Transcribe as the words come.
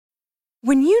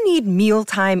When you need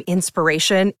mealtime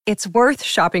inspiration, it's worth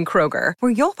shopping Kroger,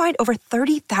 where you'll find over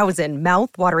 30,000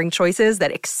 mouth-watering choices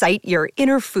that excite your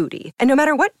inner foodie. And no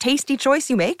matter what tasty choice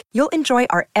you make, you'll enjoy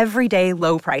our everyday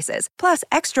low prices, plus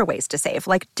extra ways to save,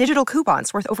 like digital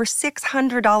coupons worth over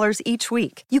 $600 each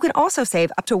week. You can also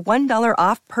save up to $1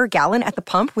 off per gallon at the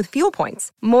pump with fuel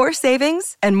points. More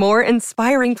savings and more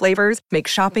inspiring flavors make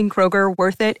shopping Kroger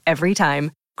worth it every time.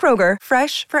 Kroger,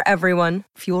 fresh for everyone.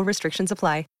 Fuel restrictions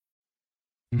apply.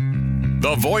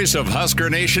 The voice of Husker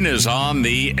Nation is on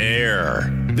the air.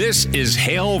 This is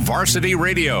Hail Varsity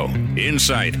Radio.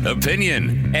 Insight,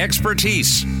 opinion,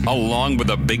 expertise, along with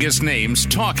the biggest names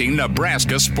talking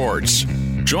Nebraska sports.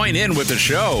 Join in with the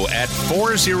show at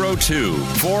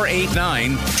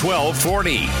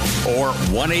 402-489-1240 or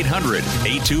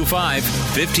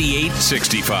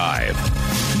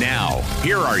 1-800-825-5865. Now,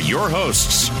 here are your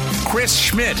hosts, Chris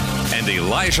Schmidt and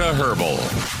Elijah Herbal.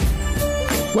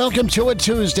 Welcome to it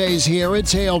Tuesdays here.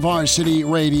 It's Hail Varsity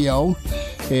Radio,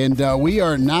 and we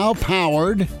are now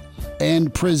powered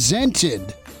and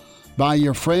presented by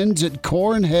your friends at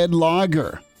Cornhead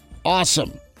Lager.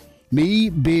 Awesome. Me,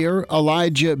 beer,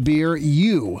 Elijah, beer,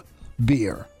 you,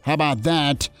 beer. How about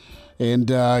that? And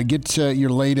get your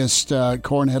latest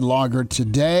Cornhead Lager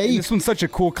today. And this one's such a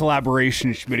cool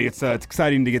collaboration, Schmidt. It's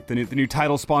exciting to get the new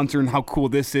title sponsor and how cool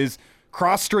this is.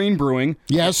 Cross Strain Brewing.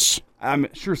 Yes. I'm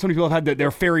sure some people have had their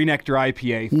Fairy Nectar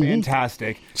IPA.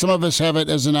 Fantastic. Some of us have it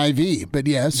as an IV, but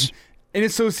yes. In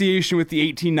association with the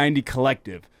 1890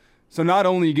 Collective. So not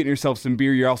only are you getting yourself some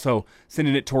beer, you're also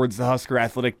sending it towards the Husker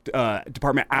Athletic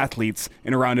Department athletes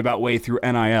in a roundabout way through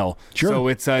NIL. Sure. So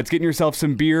it's getting yourself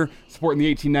some beer, supporting the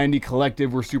 1890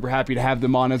 Collective. We're super happy to have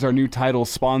them on as our new title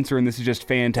sponsor, and this is just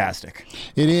fantastic.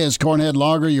 It is. Cornhead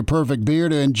Lager, your perfect beer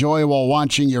to enjoy while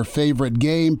watching your favorite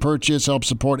game. Purchase, help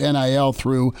support NIL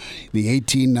through the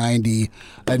 1890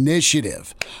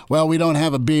 initiative. Well, we don't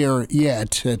have a beer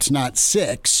yet. It's not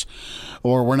 6,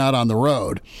 or we're not on the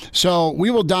road. So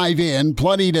we will dive in.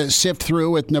 Plenty to sift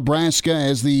through with Nebraska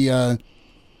as the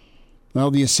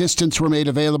assistants were made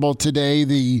available today.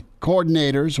 The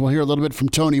coordinators, we'll hear a little bit from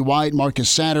Tony White,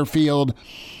 Marcus Satterfield.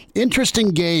 Interesting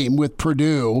game with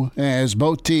Purdue as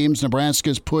both teams,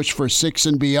 Nebraska's push for 6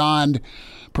 and beyond.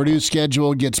 Purdue's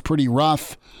schedule gets pretty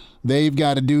rough. They've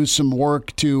got to do some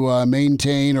work to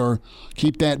maintain or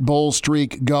keep that bowl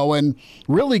streak going.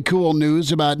 Really cool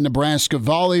news about Nebraska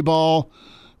volleyball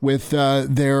with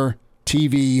their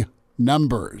TV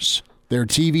numbers. Their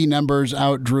TV numbers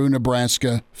outdrew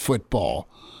Nebraska football.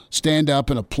 Stand up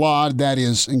and applaud. That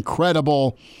is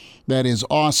incredible. That is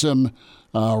awesome.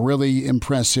 Really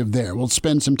impressive there. We'll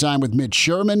spend some time with Mitch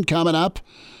Sherman coming up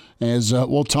as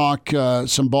we'll talk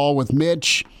some ball with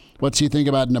Mitch. What's he think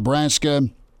about Nebraska?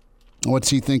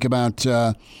 What's he think about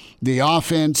the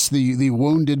offense, the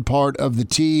wounded part of the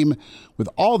team with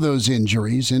all those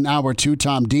injuries? In hour 2,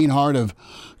 Tom Dienhart of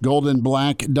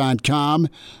goldenblack.com,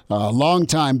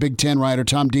 longtime Big Ten writer.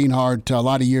 Tom Dienhart, a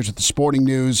lot of years at the Sporting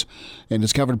News and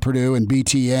has covered Purdue and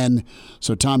BTN.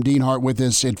 So Tom Dienhart with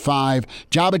us at 5.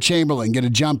 Jabba Chamberlain going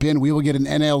to jump in. We will get an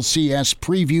NLCS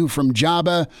preview from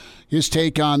Jabba. His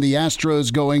take on the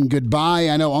Astros going goodbye.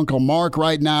 I know Uncle Mark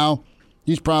right now,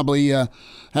 he's probably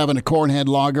having a Cornhead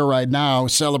Lager right now,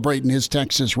 celebrating his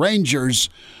Texas Rangers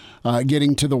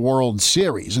getting to the World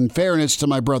Series. In fairness to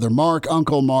my brother Mark,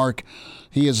 Uncle Mark,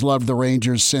 he has loved the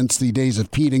Rangers since the days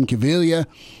of Pete Incaviglia,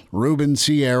 Ruben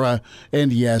Sierra,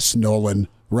 and yes, Nolan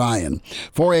Ryan.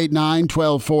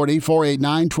 489-1240,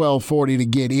 489-1240 to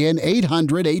get in.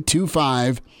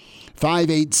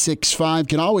 800-825-5865.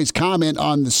 Can always comment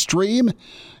on the stream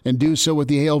and do so with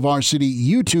the Hail Varsity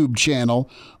YouTube channel.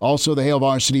 Also the Hail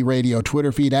Varsity Radio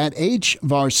Twitter feed at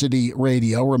HVarsity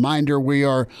Radio. Reminder, we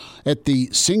are at the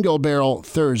Single Barrel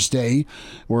Thursday.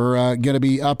 We're going to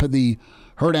be up at the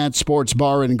Hurrdat Sports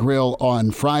Bar and Grill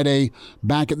on Friday.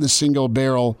 Back at the Single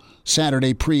Barrel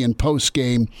Saturday pre- and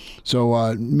post-game.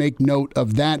 So make note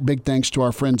of that. Big thanks to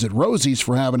our friends at Rosie's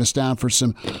for having us down for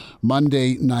some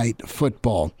Monday night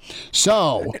football.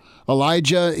 So,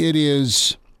 Elijah, it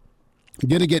is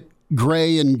going to get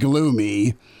gray and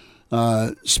gloomy,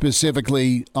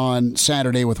 specifically on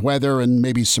Saturday with weather and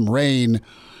maybe some rain.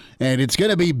 And it's going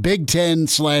to be Big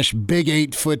Ten/Big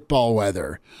 8 football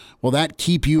weather. Will that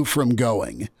keep you from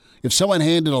going? If someone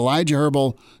handed Elijah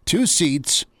Herbal 2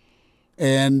 seats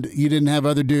and you didn't have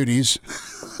other duties,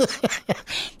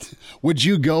 would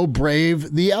you go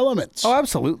brave the elements? Oh,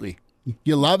 absolutely.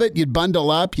 You love it? You'd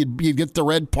bundle up. You'd get the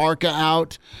red parka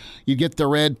out. You'd get the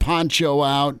red poncho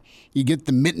out. You get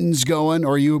the mittens going,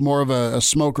 or are you more of a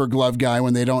smoker glove guy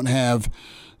when they don't have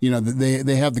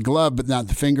they have the glove but not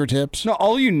the fingertips. No,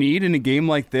 all you need in a game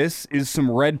like this is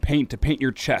some red paint to paint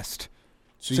your chest.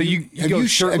 So you go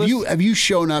shirtless? Have you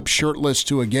shown up shirtless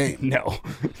to a game? No.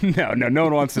 No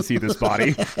one wants to see this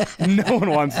body. No one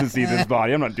wants to see this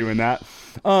body. I'm not doing that.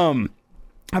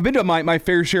 I've been to my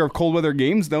fair share of cold weather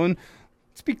games, though, and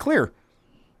let's be clear.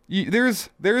 There's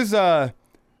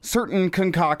certain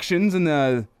concoctions in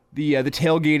the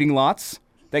tailgating lots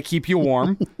that keep you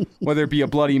warm, whether it be a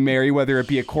Bloody Mary, whether it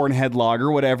be a Cornhead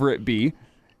Lager, whatever it be,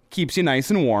 keeps you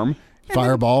nice and warm.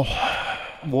 Fireball.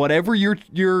 Whatever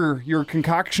your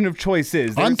concoction of choice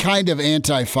is. I'm kind of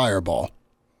anti-Fireball.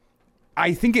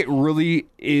 I think it really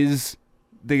is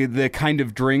the kind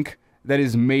of drink that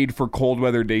is made for cold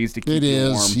weather days to keep you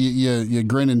warm. It is. You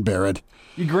grin and bear it.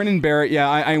 You grin and bear it. Yeah,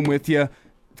 I'm with you.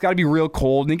 It's got to be real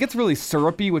cold, and it gets really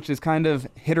syrupy, which is kind of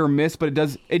hit or miss, but it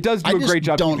does do a great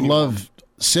job. I don't love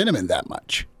cinnamon that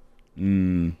much.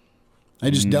 I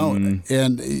just don't.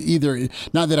 And either,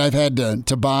 not that I've had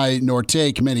to buy nor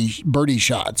take many birdie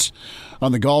shots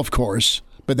on the golf course,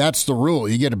 but that's the rule.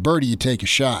 You get a birdie, you take a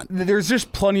shot. There's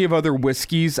just plenty of other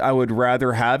whiskeys I would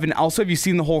rather have. And also, have you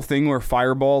seen the whole thing where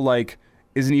Fireball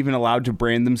isn't even allowed to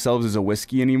brand themselves as a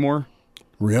whiskey anymore?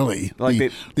 Really?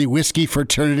 The whiskey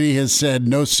fraternity has said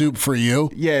no soup for you?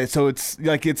 Yeah, so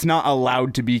it's not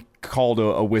allowed to be called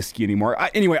a whiskey anymore.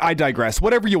 Anyway, I digress.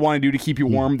 Whatever you want to do to keep you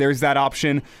warm, there's that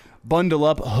option. Bundle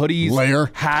up,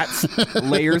 hoodies, hats,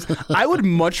 layers. I would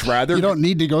much rather... You don't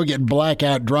need to go get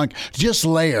blackout drunk. Just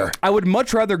layer. I would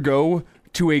much rather go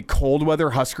to a cold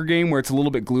weather Husker game where it's a little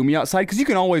bit gloomy outside, because you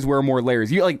can always wear more layers.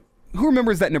 Who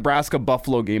remembers that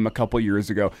Nebraska-Buffalo game a couple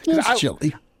years ago? It's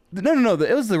chilly. No.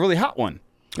 It was the really hot one.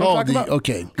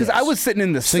 Okay. Because I was sitting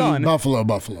in the sun.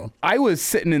 Buffalo. I was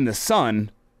sitting in the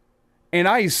sun, and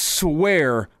I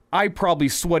swear I probably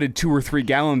sweated 2 or 3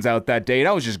 gallons out that day, and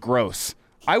I was just gross.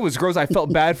 I was gross. I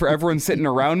felt bad for everyone sitting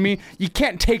around me. You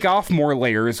can't take off more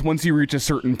layers once you reach a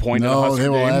certain point. No, they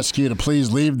will ask you to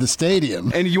please leave the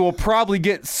stadium. And you will probably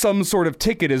get some sort of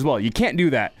ticket as well. You can't do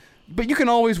that. But you can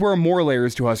always wear more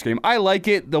layers to a Husker game. I like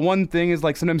it. The one thing is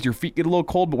sometimes your feet get a little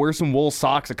cold, but wear some wool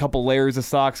socks, a couple layers of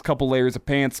socks, a couple layers of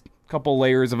pants, a couple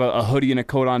layers of a hoodie and a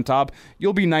coat on top.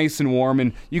 You'll be nice and warm,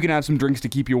 and you can have some drinks to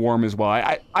keep you warm as well.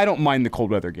 I don't mind the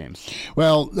cold weather games.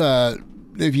 Well,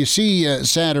 if you see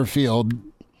Satterfield,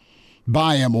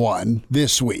 buy him one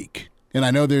this week. And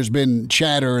I know there's been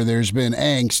chatter, there's been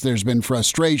angst, there's been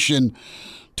frustration.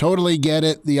 Totally get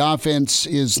it. The offense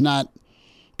is not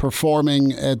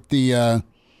performing at the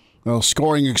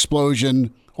scoring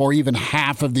explosion or even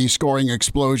half of the scoring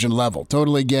explosion level.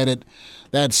 Totally get it.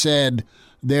 That said,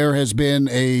 there has been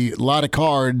a lot of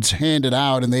cards handed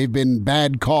out, and they've been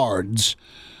bad cards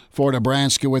for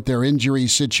Nebraska with their injury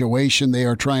situation. They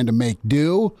are trying to make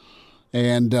do,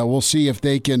 and we'll see if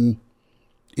they can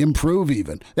improve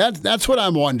even. That's what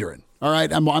I'm wondering. All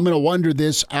right, I'm going to wonder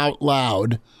this out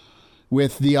loud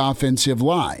with the offensive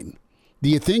line. Do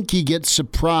you think he gets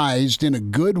surprised in a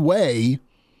good way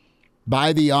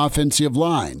by the offensive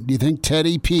line? Do you think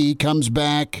Teddy P comes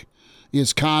back,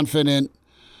 is confident,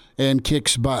 and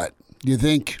kicks butt? Do you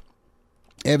think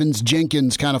Evans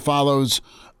Jenkins kind of follows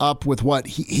up with what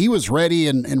he was ready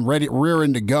and ready,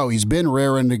 rearing to go? He's been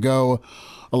rearing to go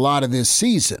a lot of this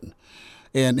season.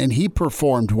 And he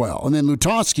performed well. And then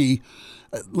Lutovsky,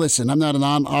 listen, I'm not an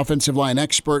offensive line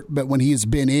expert, but when he's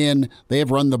been in, they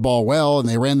have run the ball well, and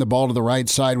they ran the ball to the right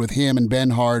side with him and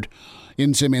Benhart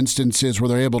in some instances where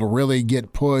they're able to really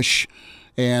get push,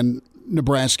 and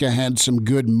Nebraska had some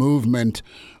good movement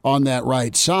on that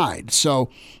right side. So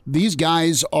these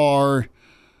guys are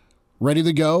ready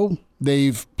to go.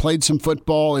 They've played some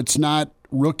football. It's not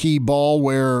rookie ball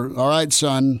where, all right,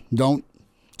 son, don't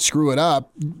screw it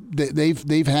up.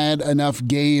 They've had enough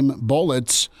game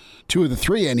bullets, 2 of the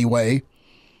 3 anyway,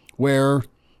 where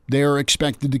they're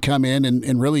expected to come in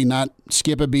and really not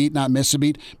skip a beat, not miss a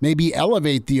beat, maybe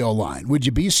elevate the O-line. Would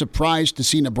you be surprised to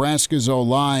see Nebraska's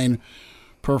O-line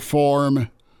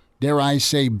perform, dare I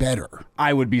say, better?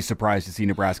 I would be surprised to see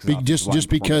Nebraska's O-line just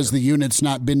because the unit's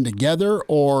not been together,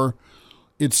 or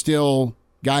it's still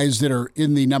guys that are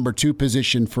in the number 2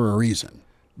 position for a reason?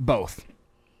 Both.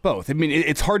 I mean,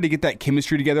 it's hard to get that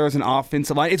chemistry together as an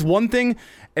offensive line. It's one thing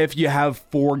if you have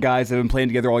 4 guys that have been playing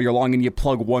together all year long and you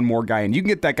plug one more guy in. You can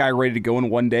get that guy ready to go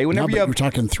in one day. You're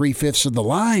talking 3/5 of the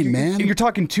line, man. You're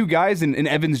talking 2 guys in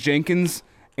Evans Jenkins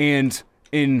and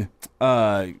in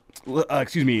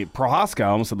Prohaska. I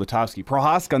almost said Lutovsky.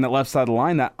 Prohaska on that left side of the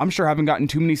line that I'm sure haven't gotten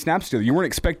too many snaps together. You weren't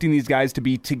expecting these guys to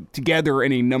be together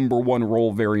in a number 1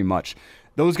 role very much.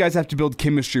 Those guys have to build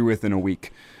chemistry within a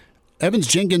week. Evans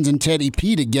Jenkins and Teddy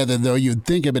P together, though, you'd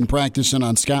think have been practicing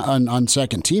on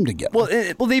second team together.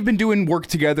 Well, they've been doing work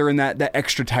together in that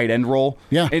extra tight end role.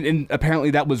 Yeah. And apparently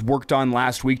that was worked on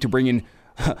last week to bring in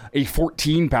a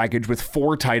 14 package with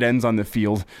 4 tight ends on the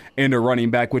field and a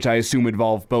running back, which I assume would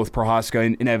involve both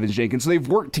Prohaska and Evans Jenkins. So they've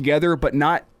worked together, but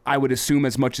not, I would assume,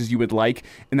 as much as you would like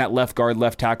in that left guard,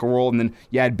 left tackle role. And then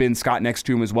you had Ben Scott next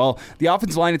to him as well. The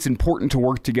offensive line, it's important to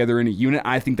work together in a unit.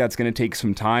 I think that's going to take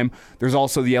some time. There's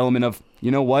also the element of,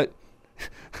 you know what?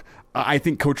 I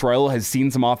think Coach Rhule has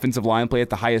seen some offensive line play at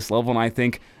the highest level, and I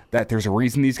think that there's a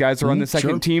reason these guys are on the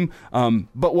second team.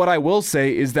 But what I will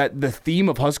say is that the theme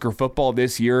of Husker football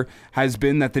this year has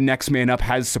been that the next man up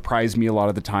has surprised me a lot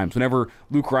of the times. Whenever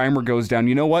Luke Reimer goes down,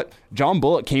 you know what? John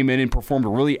Bullock came in and performed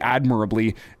really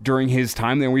admirably during his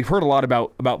time there. We've heard a lot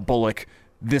about Bullock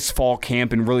this fall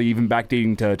camp and really even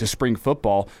backdating to spring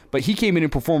football. But he came in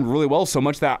and performed really well, so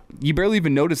much that you barely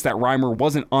even noticed that Reimer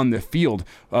wasn't on the field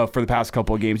for the past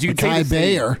couple of games. Kai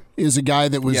Bayer is a guy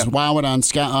that was wowing on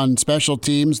special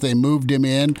teams. They moved him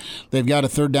in. They've got a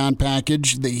third down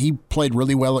package. He played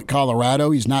really well at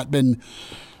Colorado. He's not been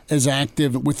as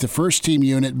active with the first team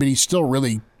unit, but he's still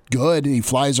really good. He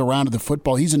flies around to the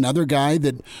football. He's another guy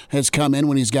that has come in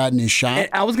when he's gotten his shot. And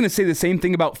I was going to say the same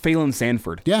thing about Phelan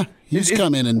Sanford. Yeah, he's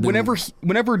come in and whenever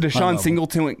Deshaun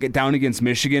Singleton went down against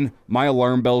Michigan, my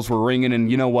alarm bells were ringing. And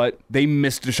you know what? They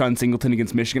missed Deshaun Singleton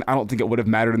against Michigan. I don't think it would have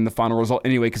mattered in the final result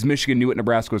anyway because Michigan knew what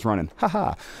Nebraska was running.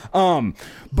 But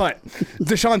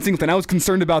Deshaun Singleton, I was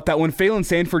concerned about that when Phelan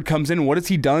Sanford comes in. What has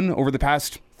he done over the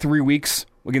past 3 weeks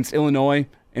against Illinois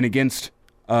and against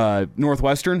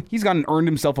Northwestern? He's gone and earned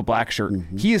himself a black shirt.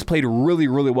 Mm-hmm. He has played really,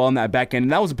 really well in that back end,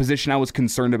 and that was a position I was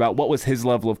concerned about. What was his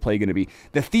level of play going to be?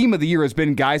 The theme of the year has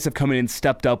been guys have come in and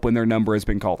stepped up when their number has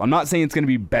been called. I'm not saying it's going to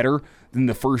be better than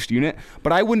the first unit,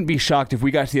 but I wouldn't be shocked if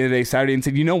we got to the other day, Saturday, and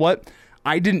said, you know what?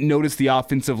 I didn't notice the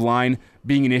offensive line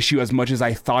being an issue as much as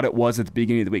I thought it was at the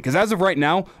beginning of the week. Because as of right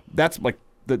now, that's like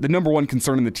the number one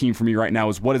concern in the team for me right now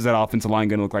is what is that offensive line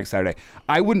going to look like Saturday?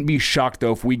 I wouldn't be shocked,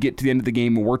 though, if we get to the end of the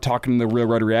game and we're talking to the Real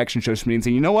Red Reaction Show and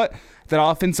saying, you know what? That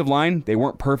offensive line, they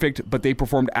weren't perfect, but they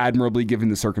performed admirably given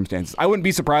the circumstances. I wouldn't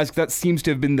be surprised because that seems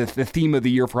to have been the theme of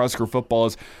the year for Husker football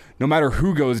is no matter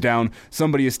who goes down,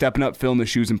 somebody is stepping up, filling the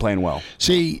shoes, and playing well.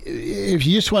 See, if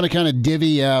you just want to kind of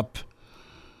divvy up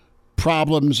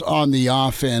problems on the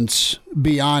offense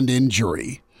beyond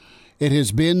injury, it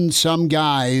has been some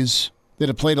guys that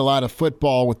have played a lot of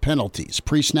football with penalties,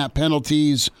 pre-snap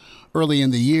penalties early in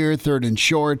the year, third and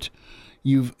short.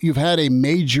 You've had a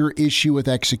major issue with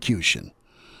execution.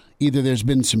 Either there's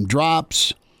been some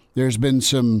drops, there's been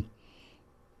some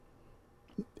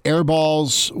air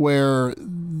balls where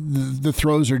the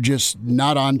throws are just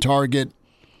not on target,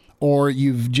 or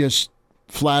you've just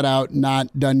flat out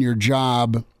not done your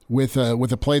job with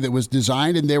a play that was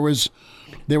designed, and there was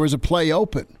a play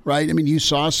open, right? I mean, you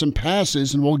saw some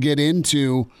passes, and we'll get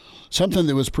into something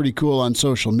that was pretty cool on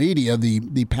social media,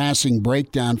 the passing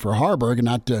breakdown for Harburg,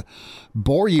 not to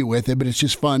bore you with it, but it's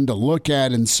just fun to look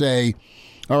at and say,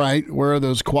 all right, where are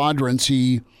those quadrants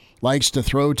he likes to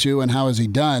throw to, and how has he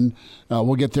done?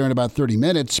 We'll get there in about 30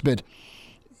 minutes, but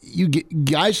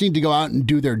guys need to go out and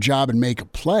do their job and make a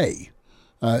play.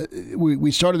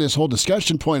 We started this whole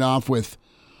discussion point off with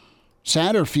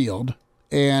Satterfield,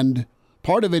 and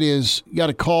part of it is you got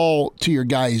to call to your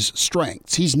guy's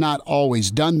strengths. He's not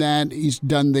always done that. He's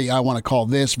done I want to call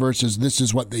this versus this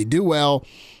is what they do well.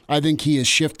 I think he has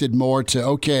shifted more to,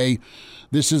 okay,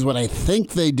 this is what I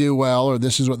think they do well, or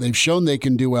this is what they've shown they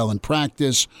can do well in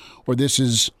practice, or this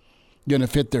is going to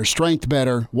fit their strength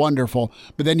better. Wonderful.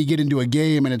 But then you get into a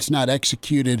game and it's not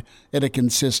executed at a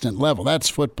consistent level. That's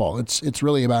football. It's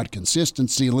really about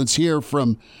consistency. Let's hear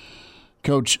from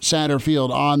Coach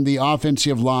Satterfield on the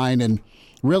offensive line and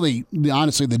really,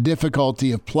 honestly, the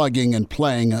difficulty of plugging and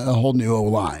playing a whole new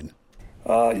O-line.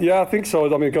 Yeah, I think so. I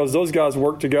mean, because those guys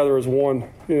work together as one.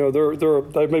 You know,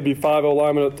 they may be 5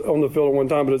 O-linemen on the field at one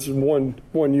time, but it's one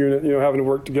unit, you know, having to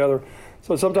work together.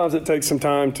 So sometimes it takes some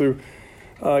time to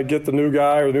get the new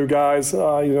guy or new guys, you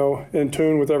know, in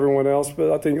tune with everyone else.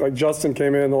 But I think, like, Justin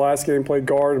came in the last game, played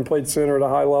guard and played center at a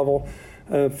high level,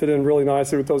 and fit in really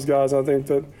nicely with those guys. I think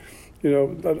that, you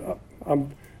know,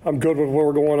 I'm good with where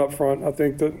we're going up front. I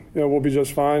think that, you know, we'll be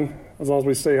just fine as long as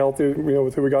we stay healthy, you know,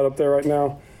 with who we got up there right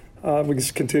now. We can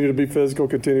continue to be physical,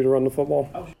 continue to run the football.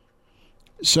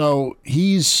 So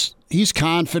he's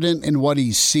confident in what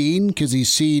he's seen because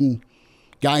he's seen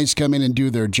guys come in and do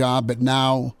their job. But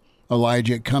now,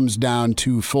 Elijah, it comes down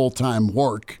to full-time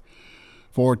work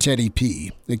for Teddy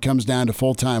P. It comes down to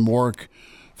full-time work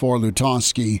for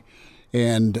Lutoski.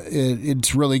 And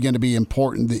it's really going to be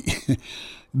important that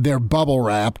they're bubble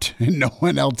wrapped and no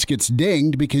one else gets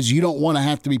dinged because you don't want to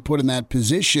have to be put in that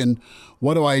position.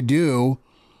 What do I do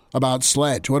about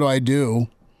Sledge? What do I do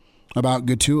about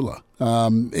Gatula?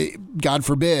 God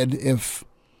forbid if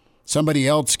somebody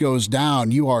else goes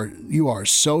down, you are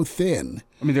so thin.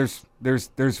 I mean,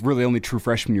 there's really only true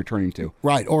freshmen you're turning to.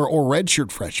 Right, or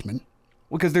redshirt freshmen.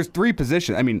 Well, because there's three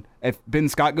positions. I mean, if Ben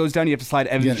Scott goes down, you have to slide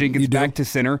Evans Jenkins back to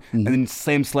center, and then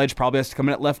Sam Sledge probably has to come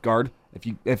in at left guard.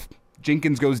 If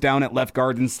Jenkins goes down at left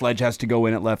guard, then Sledge has to go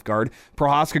in at left guard.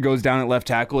 Prohaska goes down at left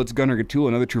tackle. It's Gunnar Gatula,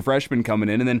 another true freshman coming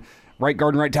in, and then right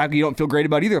guard and right tackle, you don't feel great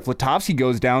about either. If Latofsky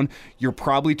goes down, you're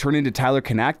probably turning to Tyler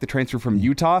Kanak, the transfer from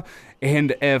Utah.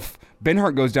 And if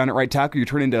Benhart goes down at right tackle, you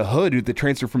turn into Hood, the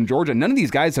transfer from Georgia. None of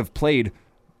these guys have played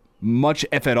much,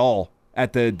 if at all,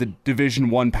 at the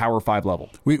Division I Power 5 level.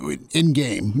 In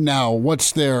game. Now,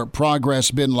 what's their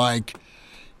progress been like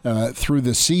through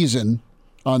the season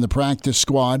on the practice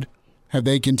squad? Have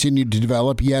they continued to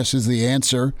develop? Yes is the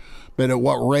answer. But at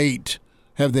what rate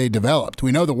have they developed?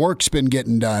 We know the work's been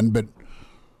getting done, but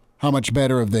how much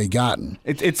better have they gotten?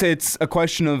 It's a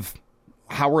question of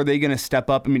how are they going to step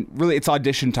up? I mean, really, it's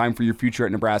audition time for your future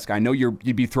at Nebraska. I know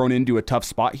you'd be thrown into a tough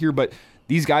spot here, but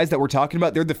these guys that we're talking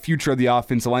about, they're the future of the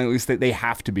offensive line. At least they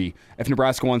have to be if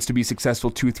Nebraska wants to be successful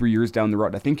 2-3 years down the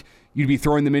road. I think you'd be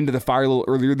throwing them into the fire a little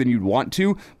earlier than you'd want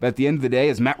to, but at the end of the day,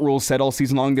 as Matt Rhule said all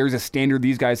season long, there's a standard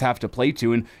these guys have to play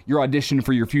to, and you're auditioning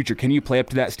for your future. Can you play up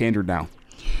to that standard now?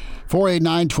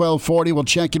 489-1240. We'll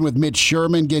check in with Mitch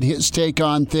Sherman, get his take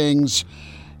on things.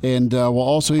 And we'll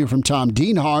also hear from Tom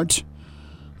Dienhart,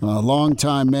 a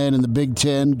longtime man in the Big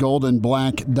Ten,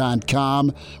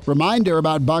 goldenblack.com. Reminder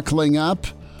about buckling up,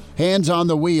 hands on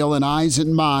the wheel and eyes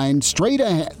in mind. Straight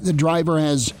ahead, the driver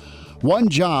has one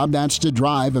job, that's to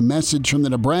drive. A message from the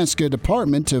Nebraska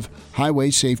Department of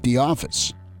Highway Safety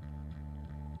Office.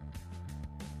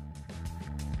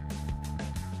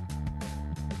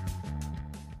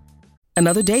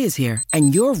 Another day is here,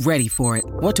 and you're ready for it.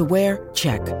 What to wear?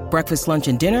 Check. Breakfast, lunch,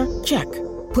 and dinner? Check.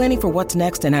 Planning for what's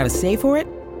next and how to save for it?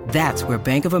 That's where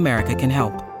Bank of America can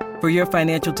help. For your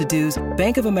financial to-dos,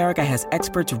 Bank of America has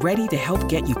experts ready to help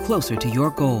get you closer to your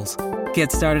goals.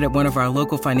 Get started at one of our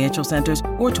local financial centers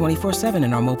or 24/7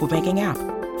 in our mobile banking app.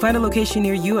 Find a location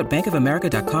near you at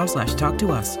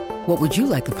bankofamerica.com/talktous. What would you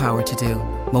like the power to do?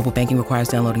 Mobile banking requires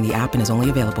downloading the app and is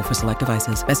only available for select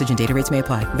devices. Message and data rates may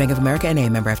apply. Bank of America N.A.,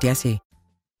 member FDIC.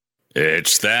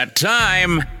 It's that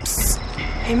time. Psst.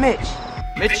 Hey, Mitch.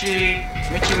 Mitchie.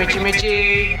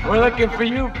 We're looking for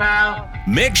you, pal.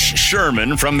 Mitch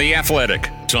Sherman from The Athletic,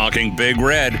 talking Big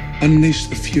Red. Unleash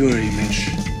the fury, Mitch.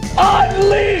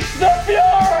 Unleash the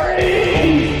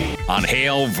fury! On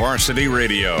Hail Varsity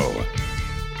Radio.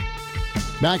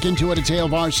 Back into it at Hail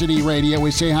Varsity Radio.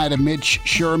 We say hi to Mitch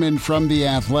Sherman from The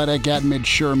Athletic, at Mitch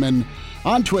Sherman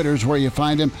on Twitter is where you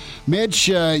find him. Mitch,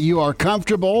 you are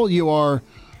comfortable. You are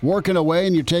working away,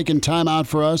 and you're taking time out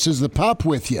for us. Is the pup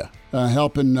with you,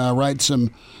 helping write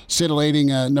some scintillating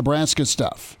Nebraska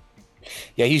stuff?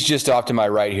 Yeah, he's just off to my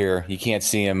right here. You can't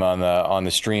see him on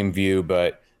the stream view,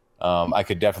 but I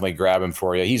could definitely grab him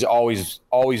for you. He's always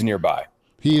nearby.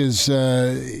 He is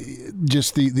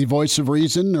just the voice of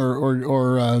reason,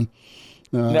 or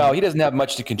no, he doesn't have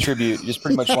much to contribute. He just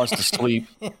pretty much wants to sleep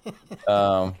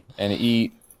and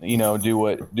eat. Do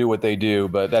what they do.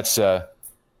 But that's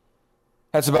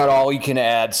about all you can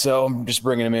add. So I'm just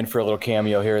bringing him in for a little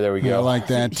cameo here. There we go. Yeah, I like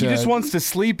that. He just wants to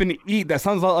sleep and eat. That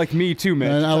sounds a lot like me too, Mitch.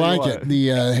 I like it. The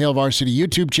Hail Varsity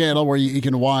YouTube channel where you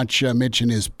can watch Mitch and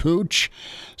his pooch.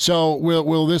 So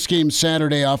will this game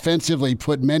Saturday offensively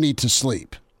put many to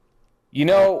sleep?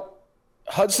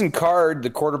 Hudson Card, the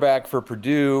quarterback for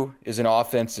Purdue, is an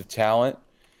offensive talent.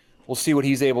 We'll see what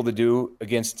he's able to do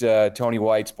against Tony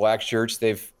White's Black Shirts.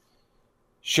 They've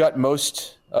shut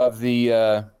most of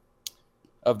the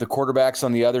quarterbacks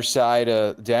on the other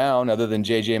side down, other than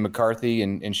J.J. McCarthy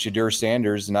and Shadur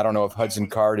Sanders. And I don't know if Hudson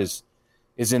Card is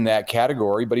in that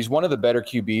category, but he's one of the better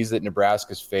QBs that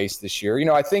Nebraska's faced this year.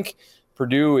 I think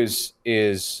Purdue is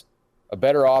a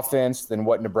better offense than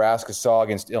what Nebraska saw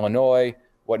against Illinois,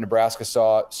 what Nebraska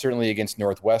saw certainly against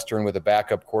Northwestern with a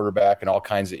backup quarterback and all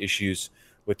kinds of issues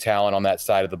with talent on that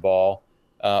side of the ball.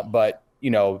 But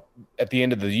at the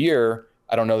end of the year,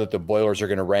 I don't know that the Boilers are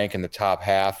going to rank in the top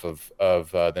half of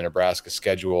the Nebraska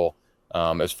schedule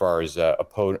as far as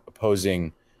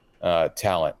opposing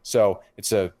talent. So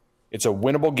it's a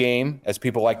winnable game, as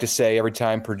people like to say every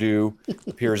time Purdue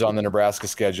appears on the Nebraska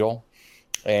schedule,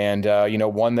 and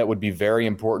one that would be very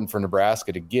important for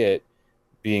Nebraska to get,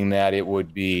 being that it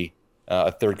would be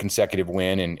a third consecutive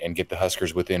win and get the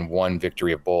Huskers within one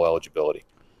victory of bowl eligibility.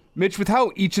 Mitch, with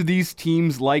how each of these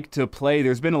teams like to play,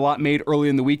 there's been a lot made early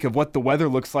in the week of what the weather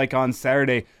looks like on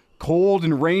Saturday. Cold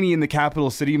and rainy in the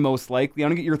capital city, most likely. I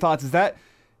want to get your thoughts. Is that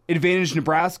advantage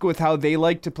Nebraska with how they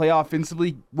like to play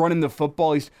offensively, running the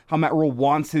football, at least how Matt Rhule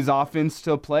wants his offense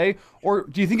to play? Or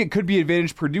do you think it could be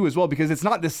advantage Purdue as well? Because it's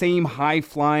not the same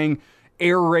high-flying,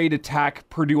 air raid attack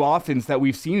Purdue offense that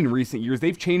we've seen in recent years.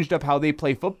 They've changed up how they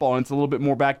play football, and it's a little bit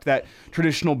more back to that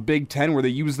traditional Big Ten where they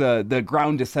use the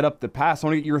ground to set up the pass. I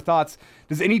want to get your thoughts.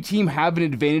 Does any team have an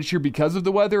advantage here because of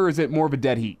the weather, or is it more of a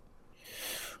dead heat?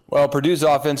 Well, Purdue's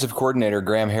offensive coordinator,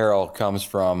 Graham Harrell, comes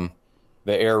from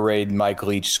the air raid Mike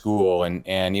Leach school, and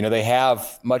they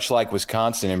have, much like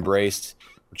Wisconsin,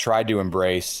 tried to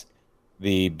embrace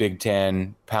the Big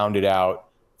Ten pounded out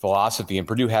philosophy, and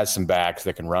Purdue has some backs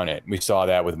that can run it. We saw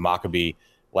that with Maccabee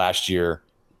last year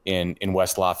in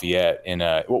West Lafayette in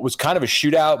what was kind of a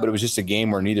shootout, but it was just a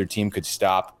game where neither team could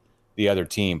stop the other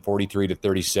team.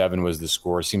 43-37 was the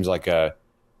score. Seems like a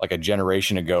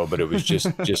generation ago, but it was just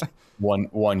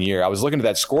one year. I was looking at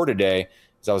that score today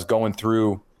as I was going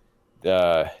through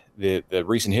the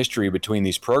recent history between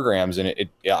these programs, and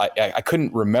I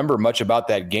couldn't remember much about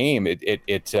that game.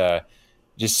 It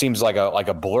just seems like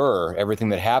a blur, everything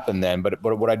that happened then. But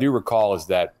what I do recall is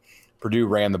that Purdue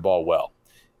ran the ball well,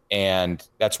 and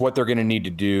that's what they're going to need to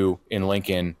do in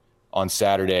Lincoln on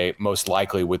Saturday, most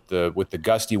likely with the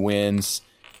gusty winds,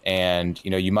 and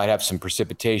you might have some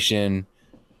precipitation.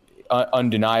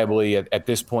 Undeniably, at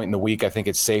this point in the week, I think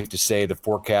it's safe to say the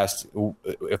forecast,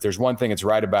 if there's one thing it's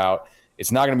right about,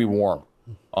 it's not going to be warm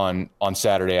on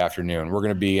Saturday afternoon. We're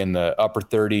going to be in the upper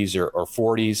 30s or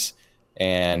 40s.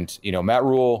 And, Matt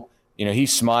Rhule, he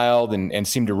smiled and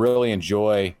seemed to really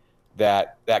enjoy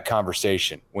that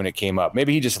conversation when it came up.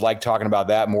 Maybe he just liked talking about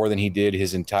that more than he did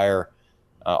his entire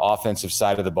offensive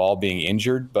side of the ball being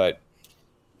injured. But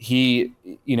he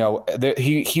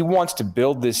wants to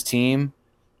build this team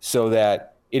so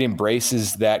that it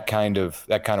embraces that kind of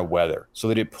weather, so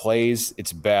that it plays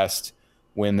its best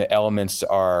when the elements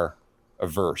are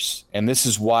averse. And this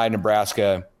is why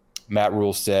Nebraska, Matt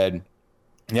Rhule said,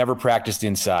 never practiced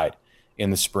inside in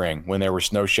the spring when there were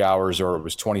snow showers or it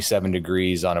was 27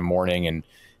 degrees on a morning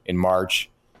in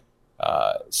March.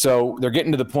 So they're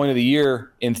getting to the point of the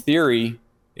year, in theory,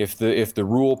 if the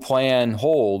Rhule plan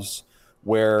holds,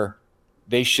 where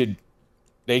they should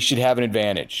have an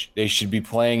advantage. They should be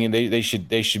playing, and they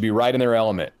should be right in their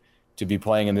element to be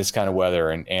playing in this kind of weather.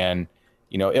 And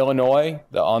Illinois,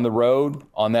 on the road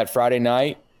on that Friday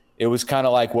night, it was kind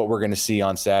of like what we're going to see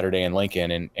on Saturday in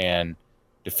Lincoln. And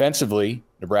defensively,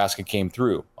 Nebraska came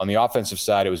through. On the offensive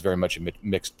side, it was very much a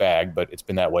mixed bag, but it's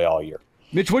been that way all year.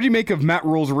 Mitch, what do you make of Matt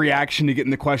Rhule's reaction to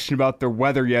getting the question about the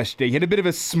weather yesterday? He had a bit of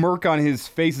a smirk on his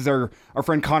face, as our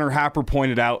friend Connor Happer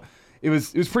pointed out. It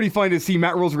was pretty funny to see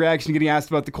Matt Rhule's reaction getting asked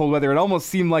about the cold weather. It almost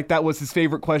seemed like that was his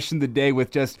favorite question of the day, with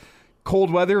just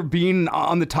cold weather being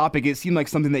on the topic. It seemed like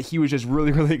something that he was just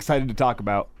really, really excited to talk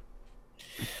about.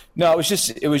 No, it was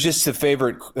just his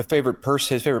favorite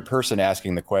person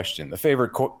asking the question. The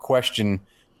favorite questioneer,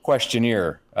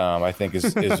 I think,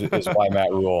 is why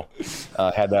Matt Rhule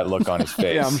had that look on his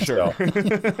face. Yeah, I'm sure. So,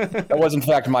 that was, in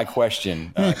fact, my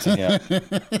question to him.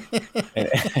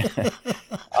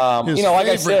 Like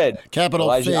I said, capital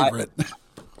Elijah, favorite.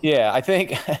 I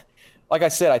think, like I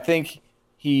said, I think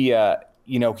he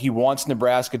wants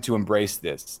Nebraska to embrace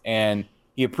this, and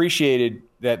he appreciated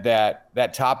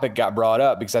that topic got brought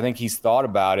up because I think he's thought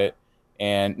about it,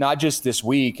 and not just this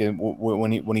week and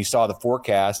when he saw the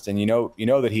forecast, and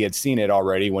that he had seen it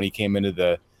already when he came into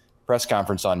the press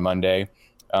conference on Monday,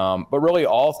 but really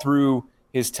all through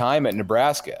his time at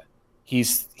Nebraska,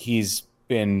 he's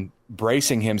been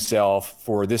bracing himself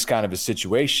for this kind of a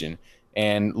situation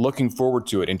and looking forward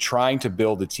to it and trying to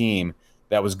build a team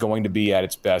that was going to be at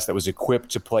its best, that was equipped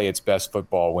to play its best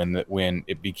football when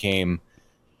it became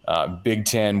Big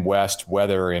Ten West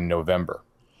weather in November.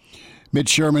 Mitch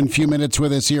Sherman, few minutes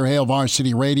with us here, Hail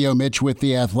Varsity Radio. Mitch with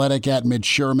The Athletic, at Mitch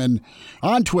Sherman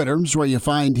on Twitter is where you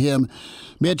find him.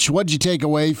 Mitch, what did you take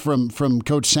away from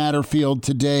Coach Satterfield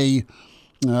today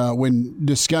when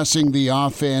discussing the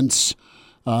offense?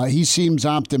 He seems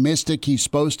optimistic. He's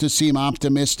supposed to seem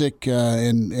optimistic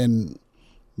and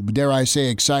dare I say,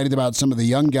 excited about some of the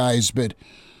young guys. But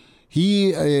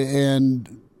he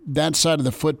and that side of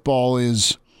the football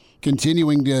is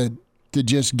continuing to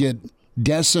just get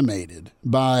decimated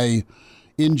by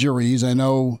injuries. I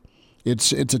know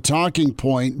it's a talking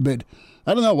point, but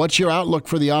I don't know. What's your outlook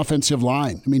for the offensive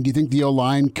line? I mean, do you think the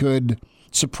O-line could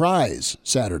surprise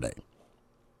Saturday?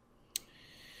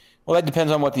 Well, that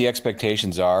depends on what the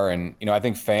expectations are. And, I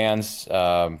think fans,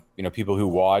 people who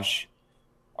watch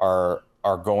are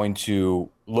are going to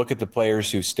look at the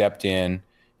players who stepped in.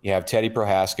 You have Teddy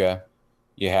Prohaska,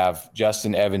 you have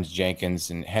Justin Evans-Jenkins,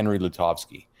 and Henry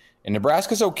Lutovsky. And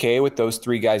Nebraska's okay with those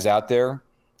three guys out there,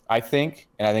 I think,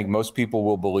 and I think most people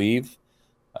will believe,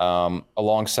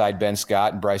 alongside Ben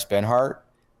Scott and Bryce Benhart.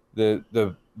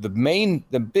 The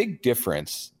big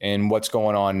difference in what's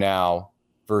going on now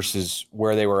versus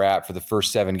where they were at for the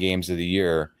first 7 games of the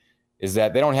year is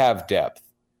that they don't have depth.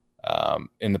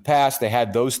 In the past, they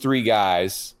had those 3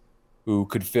 guys who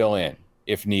could fill in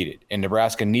if needed, and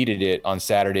Nebraska needed it on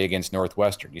Saturday against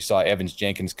Northwestern. You saw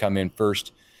Evans-Jenkins come in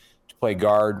first to play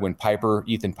guard when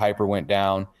Ethan Piper went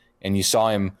down, and you saw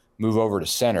him move over to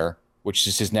center, which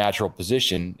is his natural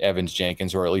position,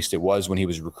 Evans-Jenkins, or at least it was when he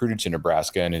was recruited to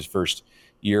Nebraska in his first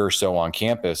year or so on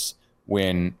campus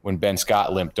when Ben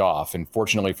Scott limped off. And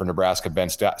fortunately for Nebraska, Ben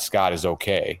Scott is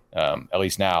okay, at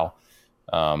least now.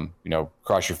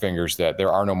 Cross your fingers that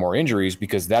there are no more injuries,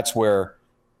 because that's where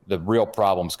the real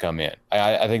problems come in.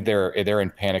 I think they're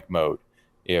in panic mode,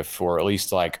 or at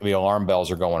least like the alarm bells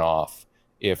are going off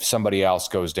if somebody else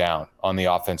goes down on the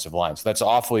offensive line. So that's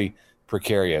awfully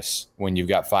precarious when you've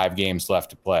got 5 games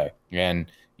left to play.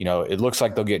 And, it looks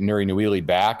like they'll get Nuri Nuili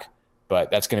back,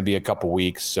 but that's going to be a couple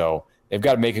weeks. So they've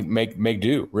got to make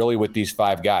do really with these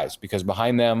 5 guys, because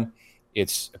behind them,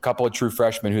 it's a couple of true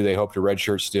freshmen who they hope to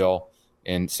redshirt still,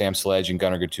 in Sam Sledge and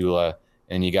Gunnar Gatula.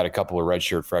 And you got a couple of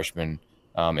redshirt freshmen,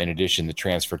 in addition, the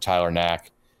transfer Tyler Knack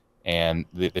and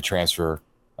the transfer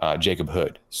Jacob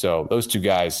Hood. So those 2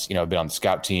 guys, have been on the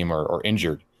scout team or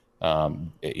injured,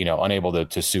 unable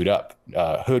to suit up.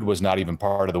 Hood was not even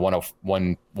part of the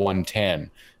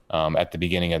 110 at the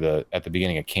beginning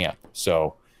of camp.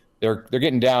 So they're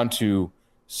getting down to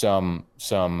some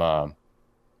to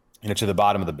the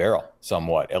bottom of the barrel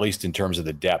somewhat, at least in terms of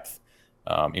the depth.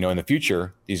 In the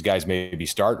future, these guys may be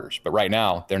starters, but right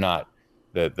now they're not.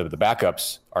 The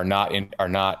backups are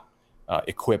not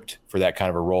equipped for that kind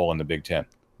of a role in the Big Ten.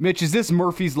 Mitch, is this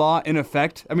Murphy's Law in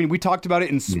effect? I mean, we talked about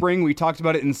it in spring, we talked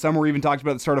about it in summer, we even talked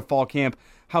about at the start of fall camp,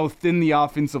 how thin the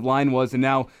offensive line was, and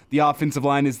now the offensive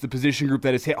line is the position group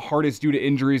that is hit hardest due to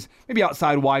injuries, maybe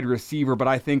outside wide receiver, but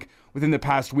I think within the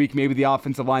past week, maybe the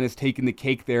offensive line has taken the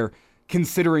cake there,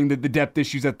 considering the depth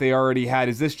issues that they already had.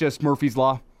 Is this just Murphy's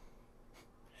Law?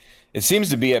 It seems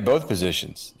to be at both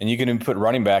positions, and you can even put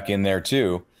running back in there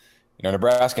too.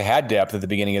 Nebraska had depth at the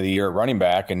beginning of the year at running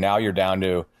back, and now you're down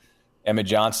to Emmett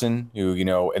Johnson, who,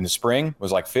 in the spring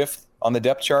was like 5th on the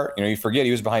depth chart. You forget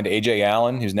he was behind A.J.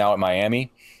 Allen, who's now at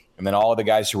Miami, and then all of the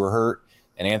guys who were hurt,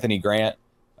 and Anthony Grant,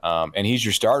 and he's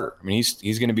your starter. I mean,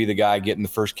 he's going to be the guy getting the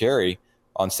first carry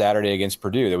on Saturday against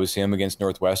Purdue. That was him against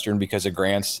Northwestern because of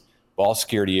Grant's ball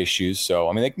security issues. So,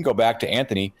 I mean, they can go back to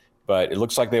Anthony, but it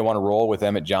looks like they want to roll with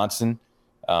Emmett Johnson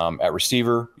at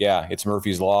receiver. Yeah, it's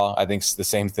Murphy's Law. I think it's the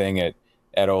same thing at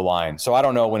O-line. So I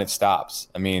don't know when it stops.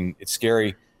 I mean, it's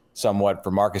scary somewhat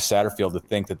for Marcus Satterfield to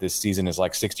think that this season is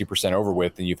like 60% over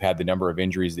with, and you've had the number of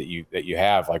injuries that you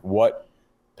have. Like, what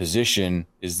position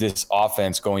is this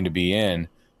offense going to be in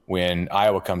when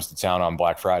Iowa comes to town on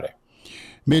Black Friday?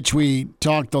 Mitch, we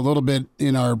talked a little bit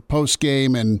in our post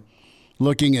game and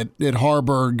looking at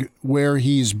Harburg, where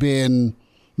he's been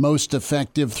most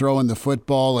effective throwing the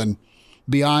football, and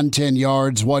beyond 10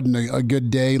 yards wasn't a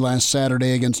good day last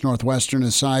Saturday against Northwestern,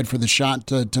 aside for the shot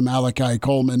to Malachi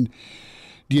Coleman.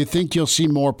 Do you think you'll see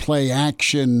more play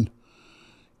action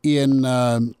in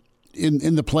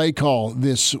the play call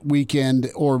this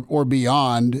weekend or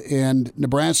beyond? And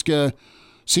Nebraska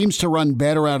seems to run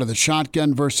better out of the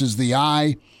shotgun versus the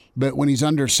eye, but when he's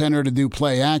under center to do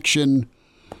play action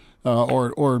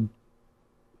or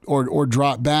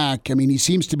drop back, I mean, he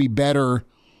seems to be better,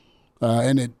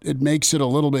 and it makes it a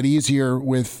little bit easier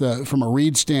with from a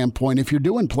read standpoint. If you're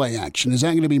doing play action, is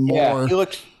that going to be more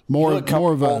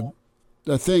of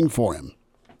a thing for him?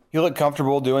 He looked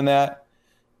comfortable doing that.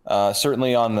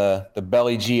 Certainly on the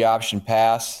belly G option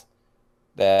pass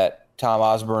that Tom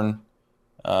Osborne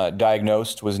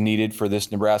diagnosed was needed for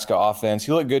this Nebraska offense.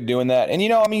 He looked good doing that. And,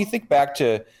 you think back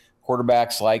to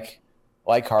quarterbacks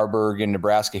like Harburg in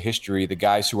Nebraska history, the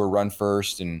guys who were run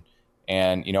first and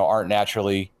aren't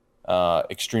naturally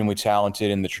extremely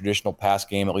talented in the traditional pass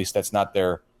game. At least that's not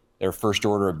their first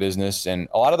order of business. And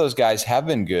a lot of those guys have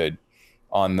been good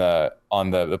on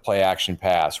the play action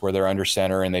pass, where they're under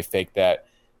center and they fake that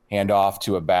handoff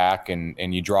to a back and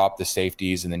you drop the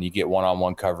safeties, and then you get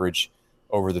one-on-one coverage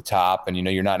over the top. And,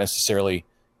 you're not necessarily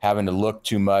having to look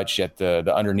too much at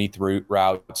the underneath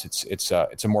routes. It's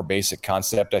a more basic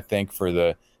concept, I think, for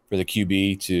the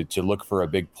QB to look for a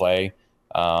big play.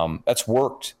 That's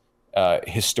worked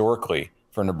historically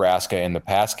for Nebraska in the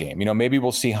pass game. Maybe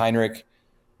we'll see Heinrich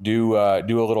do a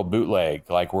little bootleg,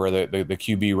 like where the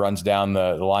QB runs down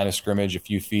the line of scrimmage a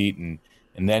few feet and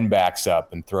then backs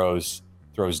up and throws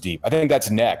deep. I think that's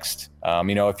next.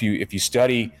 If you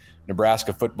study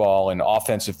Nebraska football and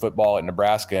offensive football at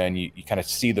Nebraska, and you kind of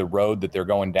see the road that they're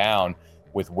going down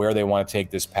with where they want to take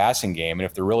this passing game, and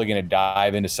if they're really going to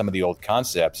dive into some of the old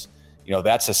concepts,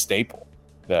 that's a staple.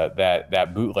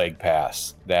 That bootleg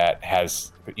pass that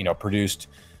has produced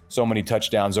so many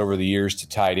touchdowns over the years to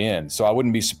tight end. So I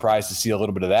wouldn't be surprised to see a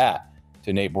little bit of that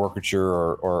to Nate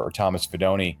Borkature or Thomas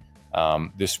Fidone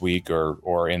this week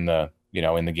or in the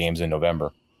games in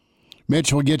November.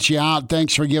 Mitch, we'll get you out.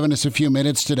 Thanks for giving us a few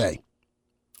minutes today.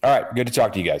 All right, good to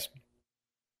talk to you guys.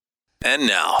 And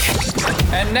now,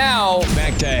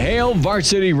 back to Hail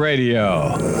Varsity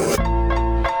Radio.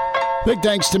 Big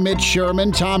thanks to Mitch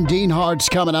Sherman. Tom Dienhardt's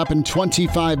coming up in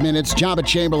 25 minutes. Jabba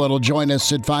Chamberlain will join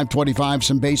us at 5:25.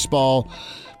 Some baseball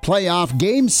playoff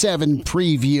Game 7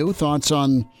 preview. Thoughts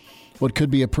on what could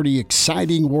be a pretty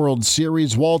exciting World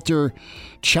Series. Walter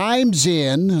chimes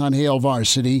in on Hail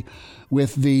Varsity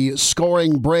with the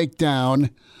scoring breakdown.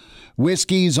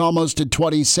 Whiskey's almost at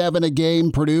 27 a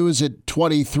game. Purdue's at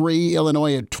 23.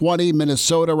 Illinois at 20.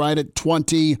 Minnesota right at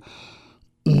 20.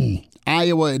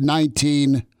 Iowa at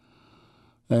 19.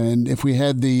 And if we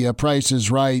had the Price is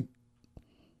Right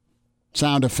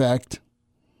sound effect,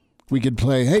 we could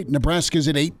play, hey, Nebraska's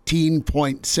at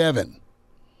 18.7.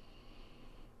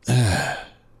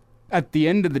 At the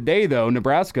end of the day, though,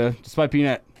 Nebraska, despite being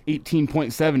at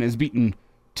 18.7, has beaten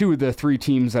two of the three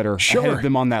teams that are ahead of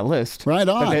them on that list. Right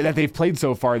on. That they've played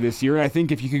so far this year. And I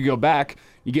think if you could go back,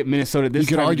 you get Minnesota this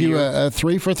time. You could argue a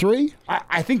 3 for 3?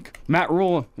 I think Matt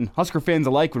Rhule and Husker fans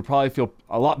alike would probably feel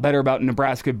a lot better about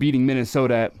Nebraska beating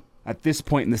Minnesota at this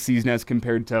point in the season as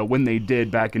compared to when they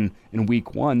did back in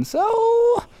week 1.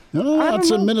 So,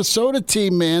 that's a Minnesota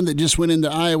team, man, that just went into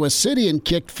Iowa City and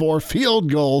kicked 4 field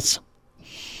goals.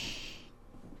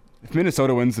 If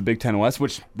Minnesota wins the Big Ten West,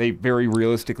 which they very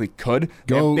realistically could,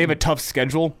 they have a tough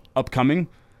schedule upcoming.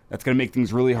 That's going to make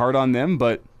things really hard on them.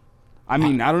 But I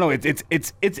mean, I don't know.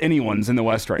 It's anyone's in the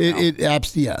West right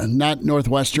now. Not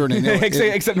Northwestern and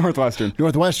except Northwestern.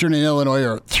 Northwestern and Illinois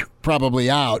are probably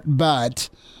out, but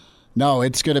no,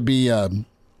 it's going to be a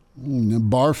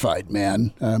bar fight,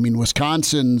 man. I mean,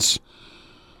 Wisconsin's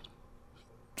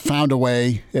found a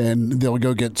way, and they'll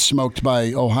go get smoked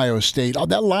by Ohio State. Oh,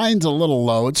 that line's a little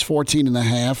low. It's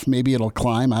 14.5. Maybe it'll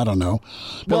climb. I don't know.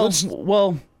 But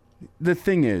well, the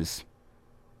thing is,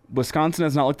 Wisconsin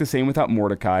has not looked the same without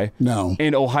Mordecai. No.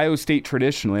 And Ohio State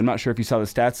traditionally, I'm not sure if you saw the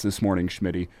stats this morning,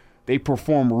 Schmitty, they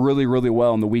perform really, really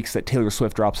well in the weeks that Taylor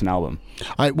Swift drops an album.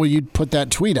 Well, you'd put that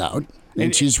tweet out,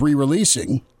 and she's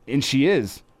re-releasing. And she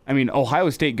is. I mean, Ohio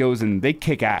State goes and they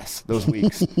kick ass those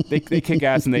weeks. they kick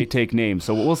ass and they take names.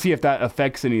 So we'll see if that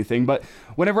affects anything. But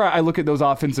whenever I look at those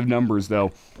offensive numbers,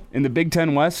 though, in the Big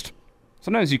Ten West,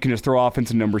 sometimes you can just throw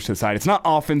offensive numbers to the side. It's not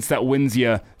offense that wins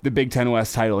you the Big Ten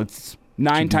West title. It's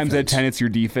 9 times out of 10, it's your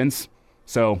defense.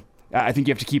 So I think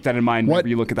you have to keep that in mind whenever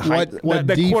you look at the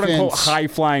quote-unquote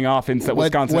high-flying offense that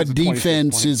Wisconsin has. What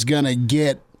defense is going to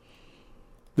get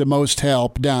the most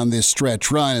help down this stretch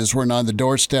run as we're on the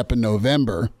doorstep in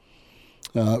November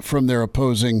from their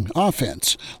opposing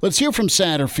offense. Let's hear from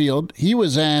Satterfield. He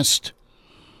was asked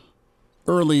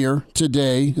earlier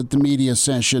today at the media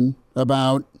session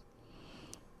about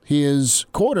his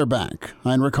quarterback,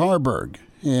 Heinrich Haarberg,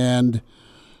 and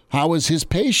how was his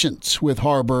patience with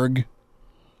Haarberg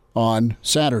on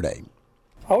Saturday?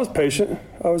 I was patient.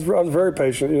 I was very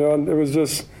patient. And it was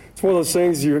just, it's one of those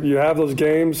things, you have those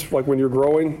games like when you're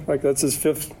growing, like that's his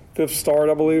fifth start,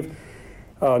 I believe.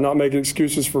 Not making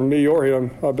excuses for me or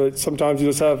him, but sometimes you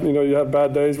just have, you have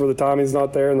bad days where the timing's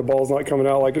not there and the ball's not coming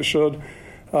out like it should.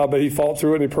 But he fought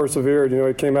through it and he persevered.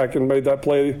 He came back and made that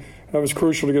play. That was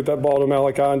crucial to get that ball to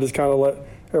Malachi and just kind of let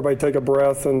everybody take a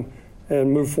breath and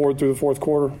move forward through the fourth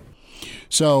quarter.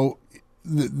 So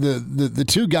the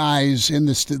two guys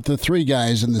the three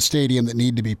guys in the stadium that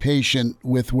need to be patient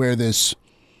with where this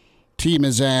team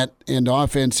is at and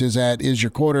offense is at is your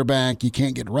quarterback. You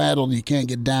can't get rattled. You can't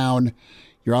get down.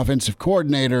 Your offensive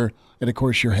coordinator, and, of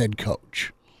course, your head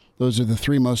coach. Those are the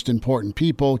three most important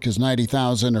people because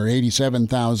 90,000 or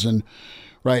 87,000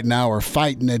 right now are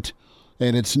fighting it.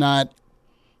 And it's not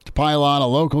to pile on a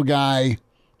local guy.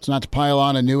 It's not to pile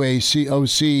on a new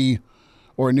OC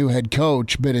or a new head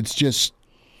coach, but it's just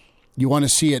you want to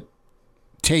see it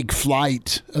take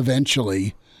flight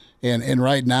eventually. And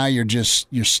right now you're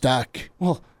stuck.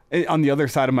 Well, on the other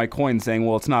side of my coin saying,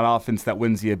 well, it's not offense that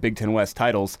wins you Big Ten West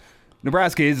titles.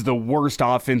 Nebraska is the worst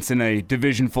offense in a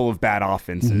division full of bad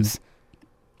offenses.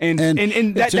 Mm-hmm.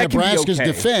 And that to Nebraska's can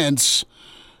be okay. Defense,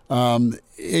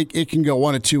 it can go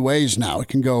one of two ways now. It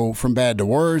can go from bad to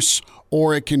worse,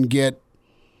 or it can get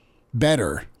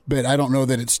better. But I don't know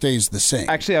that it stays the same.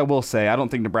 Actually, I will say I don't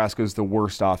think Nebraska is the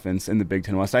worst offense in the Big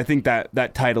Ten West. I think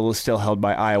that title is still held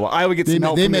by Iowa. Iowa gets some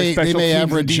help from their special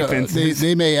teams and defense.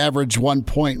 They may average 1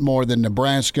 point more than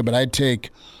Nebraska, but I'd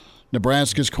take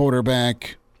Nebraska's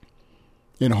quarterback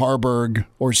in Harburg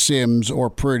or Sims or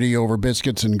Purdy over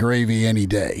biscuits and gravy any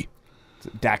day.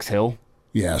 Dax Hill?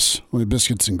 Yes. Well,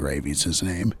 biscuits and gravy is his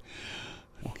name.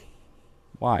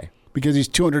 Why? Because he's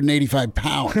 285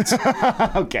 pounds.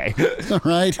 Okay. All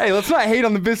right. Hey, let's not hate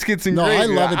on the biscuits and gravy. I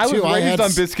love it too. I was raised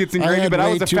on biscuits and gravy, but I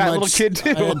was a fat little kid too.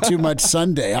 I had too much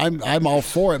Sunday. I'm all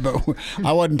for it, but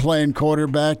I wasn't playing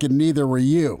quarterback, and neither were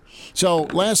you. So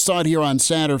last thought here on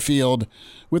Satterfield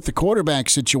with the quarterback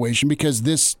situation, because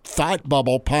this thought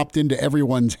bubble popped into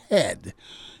everyone's head.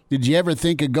 Did you ever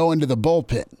think of going to the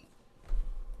bullpen?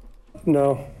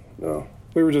 No.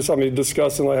 We were just,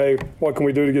 discussing, like, hey, what can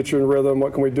we do to get you in rhythm?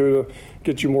 What can we do to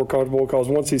get you more comfortable? Because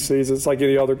once he sees it, it's like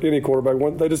any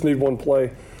quarterback. They just need one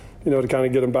play, to kind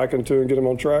of get him back into and get him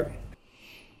on track.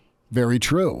 Very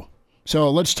true. So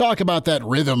let's talk about that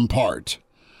rhythm part.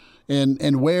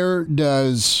 And where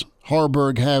does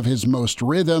Harburg have his most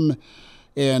rhythm?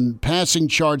 And passing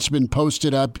charts been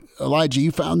posted up. Elijah,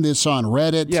 you found this on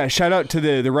Reddit. Yeah, shout out to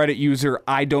the Reddit user,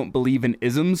 I Don't Believe in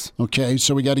Isms. Okay,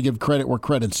 so we got to give credit where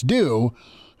credit's due,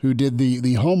 who did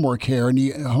the homework here. And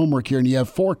you have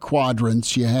 4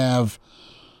 quadrants. You have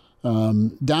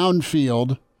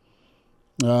downfield,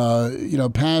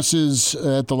 passes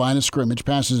at the line of scrimmage,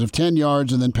 passes of 10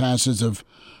 yards, and then passes of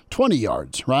 20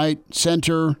 yards, right?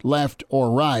 Center, left,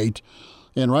 or right.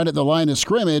 And right at the line of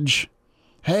scrimmage,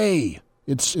 hey,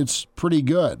 it's pretty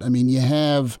good. I mean, you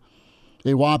have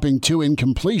a whopping 2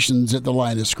 incompletions at the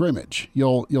line of scrimmage.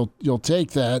 You'll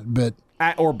take that, but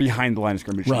at or behind the line of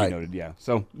scrimmage, should be noted. Yeah.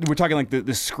 So we're talking like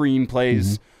the screen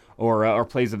plays or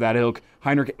plays of that ilk.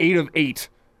 Heinrich 8 of 8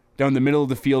 down the middle of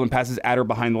the field and passes at or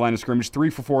behind the line of scrimmage. 3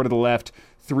 for 4 to the left,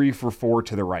 3 for 4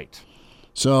 to the right.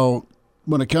 So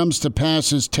when it comes to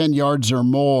passes 10 yards or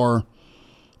more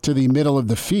to the middle of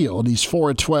the field, he's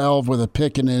 4 of 12 with a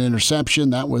pick and an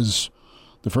interception. That was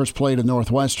the first play to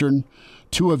Northwestern.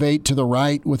 2 of 8 to the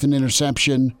right with an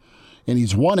interception. And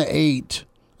he's 1 of 8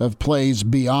 of plays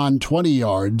beyond 20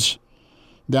 yards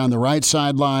down the right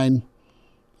sideline.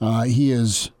 He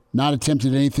has not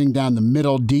attempted anything down the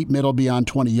middle, deep middle beyond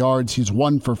 20 yards. He's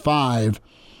 1 for 5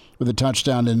 with a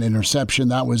touchdown and an interception.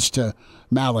 That was to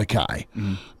Malachi.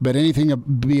 But anything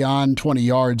beyond 20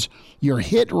 yards, your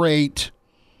hit rate,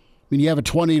 you have a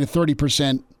 20 to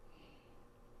 30%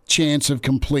 chance of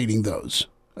completing those.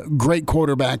 Great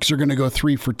quarterbacks are going to go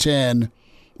 3 for 10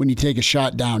 when you take a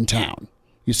shot downtown.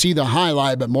 You see the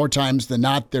highlight, but more times than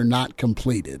not, they're not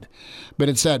completed. But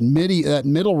it's that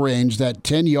middle range, that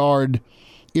 10-yard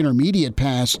intermediate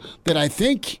pass that I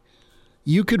think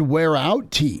you could wear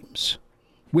out teams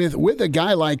with a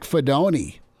guy like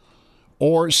Fedoni,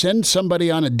 or send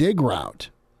somebody on a dig route,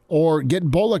 or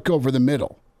get Bullock over the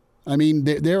middle. I mean,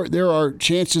 there are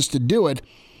chances to do it,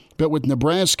 but with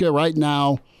Nebraska right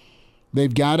now,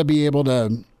 they've got to be able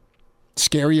to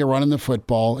scare you running the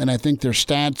football, and I think their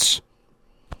stats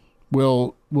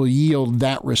will yield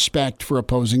that respect for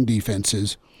opposing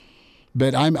defenses.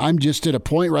 But I'm just at a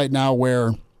point right now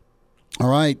where, all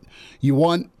right, you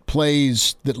want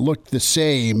plays that look the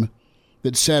same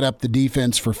that set up the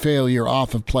defense for failure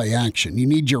off of play action. You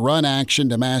need your run action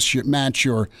to match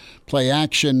your play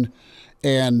action,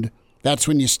 and that's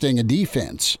when you sting a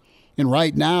defense. And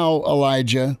right now,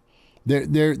 Elijah,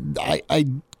 I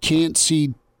can't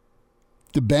see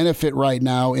the benefit right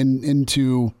now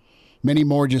into many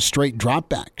more just straight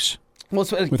dropbacks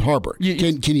with Harburg.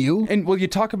 Can you? And you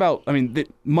talk about, the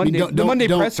Monday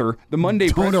presser.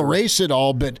 Don't erase it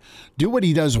all, but do what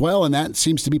he does well, and that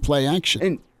seems to be play action.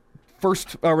 And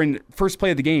first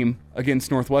play of the game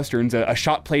against Northwestern's a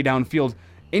shot play downfield.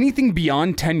 Anything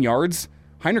beyond 10 yards,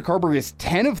 Heinrich Harburg is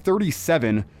 10 of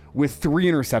 37 with 3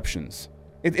 interceptions.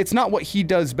 It's not what he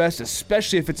does best,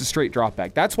 especially if it's a straight drop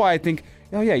back. That's why I think,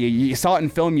 you saw it in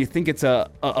film, you think it's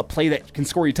a play that can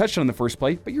score you a touchdown on the first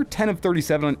play, but you're 10 of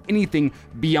 37 on anything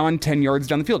beyond 10 yards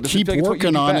down the field. Keep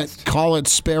working on it. Call it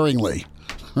sparingly,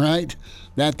 right?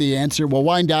 That the answer. We'll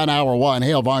wind down hour 1.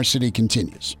 Hail Varsity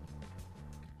continues.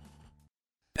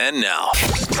 And now,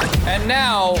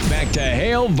 back to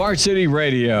Hail Varsity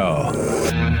Radio.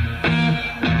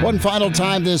 One final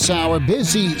time this hour.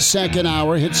 Busy second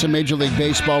hour. Hit some Major League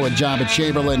Baseball with Jabba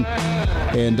Chamberlain.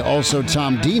 And also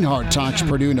Tom Dienhart talks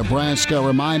Purdue, Nebraska. A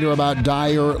reminder about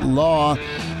Dyer Law.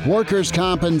 Workers'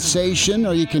 compensation.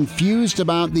 Are you confused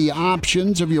about the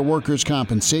options of your workers'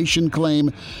 compensation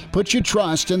claim? Put your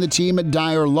trust in the team at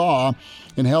Dyer Law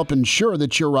and help ensure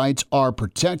that your rights are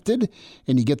protected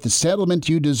and you get the settlement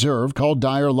you deserve. Call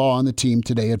Dyer Law and the team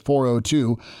today at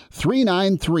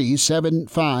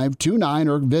 402-393-7529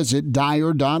 or visit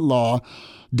Dyer.law.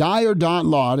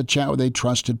 Dyer.law to chat with a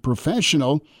trusted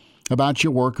professional about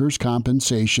your workers'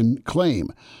 compensation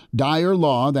claim. Dyer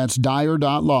Law, that's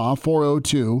Dyer.law,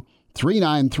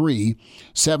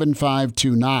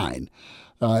 402-393-7529.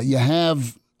 You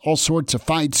have all sorts of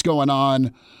fights going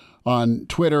on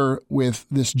Twitter with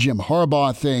this Jim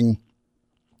Harbaugh thing.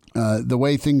 The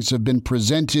way things have been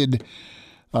presented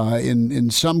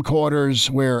in some quarters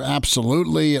where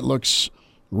absolutely it looks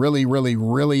really, really,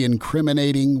 really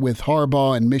incriminating with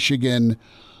Harbaugh and Michigan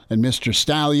and Mr.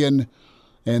 Stallion.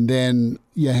 And then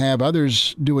you have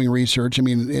others doing research. I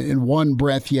mean, in one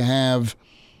breath, you have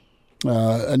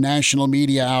a national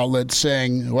media outlet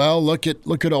saying, well, look at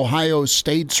Ohio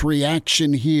State's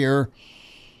reaction here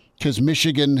because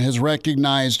Michigan has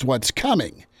recognized what's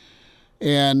coming.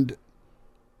 And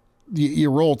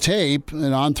you roll tape,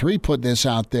 and On3 put this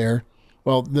out there.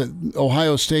 Well, the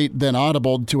Ohio State then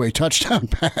audibled to a touchdown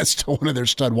pass to one of their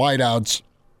stud wideouts.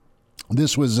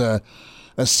 This was a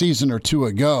season or two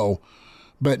ago.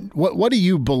 But what do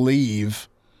you believe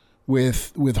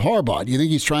with Harbaugh? Do you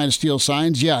think he's trying to steal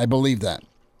signs? Yeah, I believe that.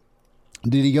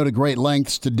 Did he go to great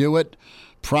lengths to do it?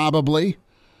 Probably.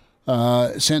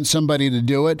 Sent somebody to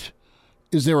do it.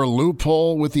 Is there a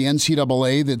loophole with the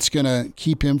NCAA that's going to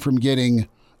keep him from getting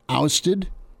ousted?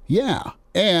 Yeah.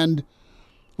 And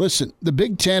listen, the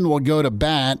Big Ten will go to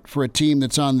bat for a team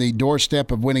that's on the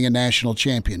doorstep of winning a national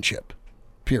championship,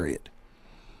 period.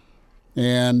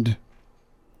 And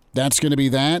that's going to be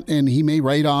that, and he may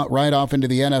ride off into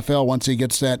the NFL once he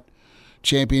gets that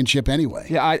championship anyway.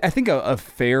 Yeah, I think a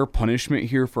fair punishment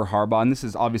here for Harbaugh, and this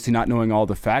is obviously not knowing all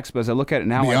the facts, but as I look at it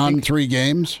now, beyond I think 3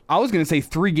 games? I was going to say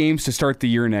 3 games to start the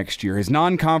year next year. His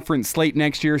non-conference slate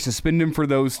next year, suspend him for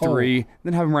those 3,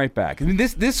 then have him right back. I mean,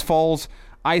 this falls,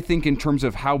 I think, in terms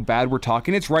of how bad we're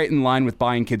talking, it's right in line with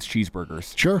buying kids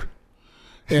cheeseburgers. Sure.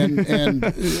 And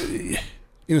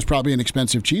it was probably an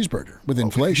expensive cheeseburger with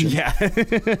inflation. Yeah,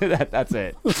 that's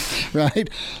it. Right?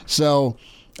 So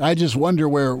I just wonder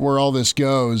where all this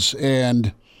goes.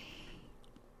 And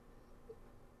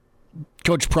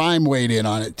Coach Prime weighed in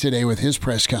on it today with his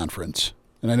press conference.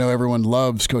 And I know everyone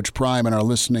loves Coach Prime in our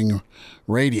listening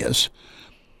radius.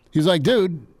 He's like,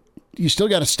 dude, you still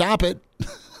got to stop it.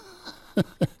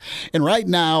 And right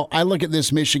now, I look at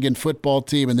this Michigan football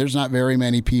team, and there's not very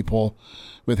many people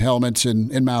with helmets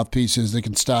and mouthpieces that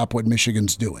can stop what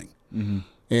Michigan's doing. Mm-hmm.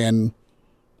 And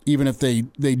even if they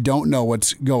don't know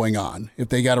what's going on, if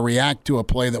they got to react to a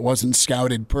play that wasn't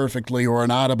scouted perfectly or an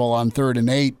audible on 3rd and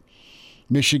 8,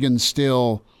 Michigan's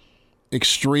still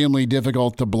extremely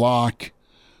difficult to block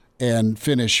and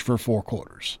finish for 4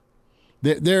 quarters.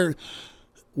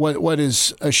 What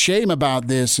is a shame about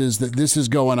this is that this is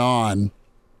going on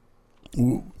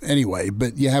anyway,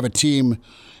 but you have a team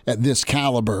at this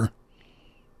caliber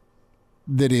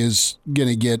that is going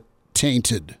to get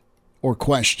tainted or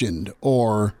questioned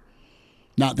or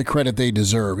not the credit they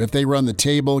deserve. If they run the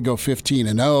table, go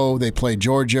 15-0, they play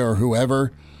Georgia or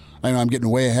whoever. I know I'm getting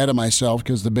way ahead of myself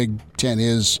because the Big Ten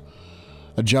is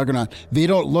a juggernaut. They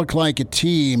don't look like a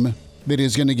team that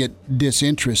is going to get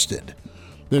disinterested.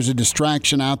 There's a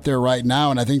distraction out there right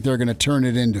now, and I think they're going to turn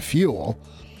it into fuel.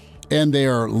 And they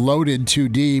are loaded too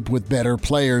deep with better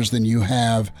players than you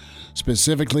have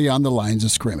specifically on the lines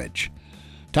of scrimmage.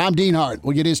 Tom Dienhart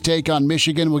will get his take on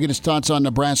Michigan. We'll get his thoughts on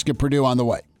Nebraska, Purdue on the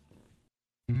way.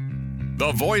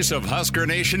 The voice of Husker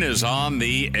Nation is on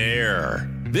the air.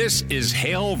 This is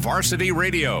Hail Varsity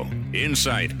Radio.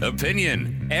 Insight,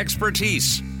 opinion,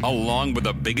 expertise, along with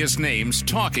the biggest names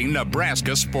talking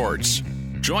Nebraska sports.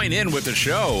 Join in with the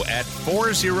show at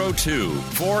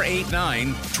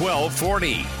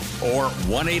 402-489-1240 or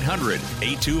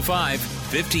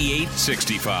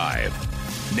 1-800-825-5865.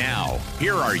 Now,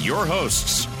 here are your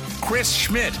hosts, Chris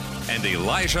Schmidt and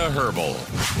Elijah Herbal.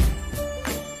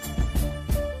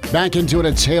 Back into it,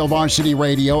 it's Hail Varsity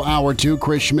Radio, Hour 2.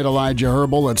 Chris Schmidt, Elijah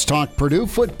Herbal. Let's talk Purdue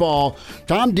football.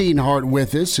 Tom Dienhart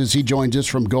with us as he joins us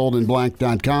from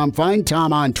goldandblack.com. Find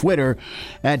Tom on Twitter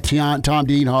at Tom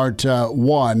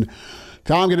Dienhart1.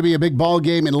 Tom, going to be a big ball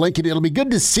game in Lincoln. It'll be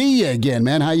good to see you again,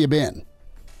 man. How you been?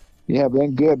 Yeah,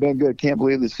 been good. Can't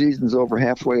believe the season's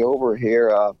halfway over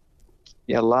here.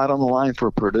 Yeah, a lot on the line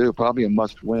for Purdue. Probably a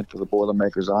must-win for the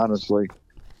Boilermakers, honestly.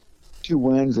 2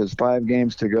 wins, there's 5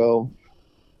 games to go.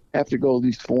 Have to go at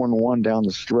least 4-1 down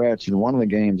the stretch, and one of the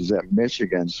games is at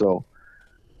Michigan. So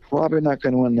Probably not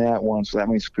going to win that one, so that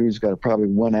means Purdue's got to probably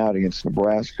win out against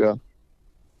Nebraska,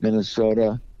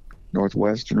 Minnesota,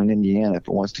 Northwestern, and Indiana if it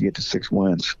wants to get to 6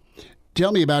 wins.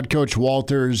 Tell me about Coach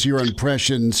Walters, your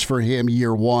impressions for him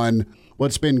year one.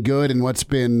 What's been good and what's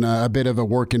been a bit of a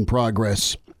work in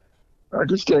progress?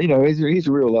 He's a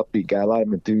real upbeat guy, a lot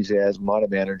of enthusiasm, a lot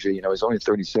of energy. He's only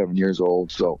 37 years old,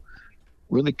 so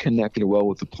really connected well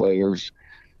with the players.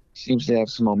 Seems to have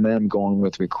some momentum going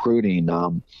with recruiting.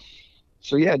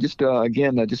 Just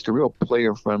a real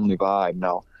player-friendly vibe.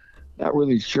 Now, not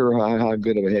really sure how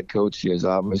good of a head coach he is.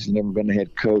 Obviously, never been a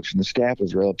head coach, and the staff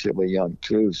is relatively young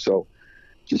too. So,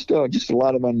 just a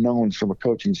lot of unknowns from a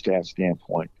coaching staff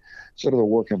standpoint. Sort of a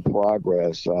work in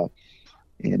progress.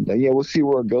 We'll see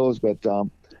where it goes. But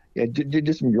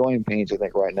just some growing pains, I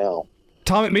think, right now.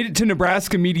 Tom, it made it to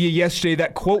Nebraska media yesterday,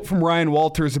 that quote from Ryan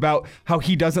Walters about how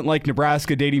he doesn't like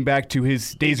Nebraska dating back to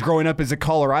his days growing up as a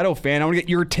Colorado fan. I want to get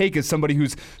your take as somebody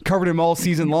who's covered him all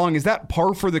season long. Is that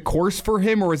par for the course for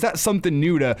him, or is that something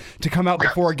new to come out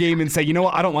before a game and say, you know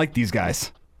what, I don't like these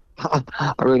guys? I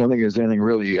really don't think there's anything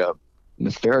really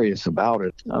nefarious about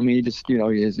it. I mean,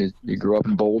 he grew up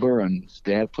in Boulder, and his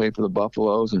dad played for the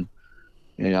Buffaloes, and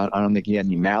I don't think he had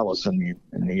any malice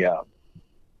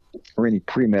or any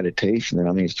premeditation. And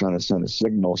I think he's trying to send a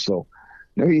signal. So,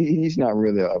 he's not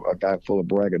really a guy full of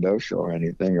braggadocio or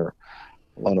anything, or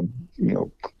a lot of,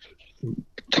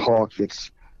 talk that's,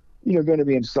 going to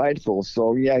be insightful.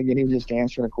 So, again, he was just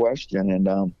answering a question.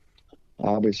 And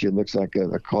obviously it looks like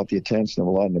it caught the attention of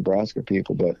a lot of Nebraska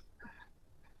people. But,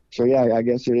 so, I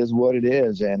guess it is what it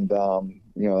is. And,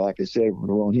 like I said,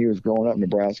 when he was growing up,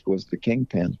 Nebraska was the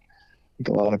kingpin. I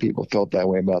think a lot of people felt that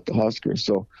way about the Huskers.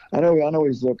 So I know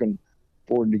he's looking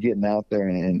forward to getting out there,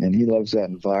 and he loves that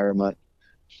environment.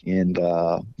 And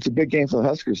it's a big game for the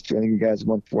Huskers too. I think you guys have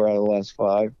won 4 out of the last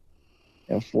 5.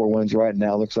 Have 4 wins right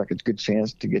now. Looks like it's a good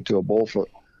chance to get to a bowl for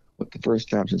the first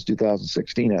time since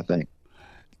 2016, I think.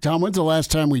 Tom, when's the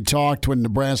last time we talked when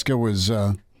Nebraska was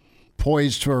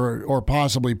poised for, or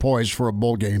possibly poised for, a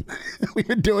bowl game? We've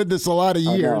been doing this a lot of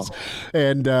years,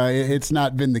 and it's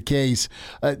not been the case.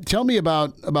 Tell me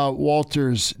about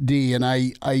Walters, D. And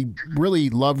I really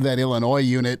loved that Illinois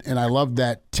unit, and I loved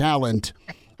that talent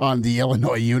on the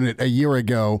Illinois unit a year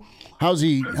ago. How's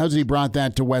he brought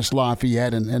that to West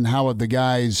Lafayette, and how have the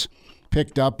guys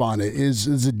picked up on it?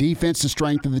 Is the defense the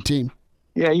strength of the team?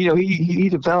 Yeah, he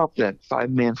developed that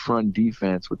 5-man front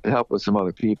defense with the help of some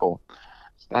other people.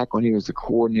 Back when he was the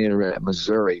coordinator at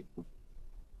Missouri,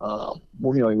 he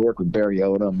worked with Barry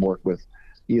Odom, worked with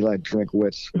Eli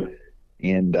Drinkwitz,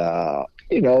 and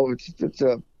it's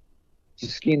a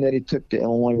scheme that he took to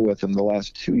Illinois with him the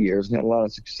last 2 years and had a lot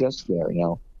of success there.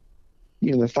 The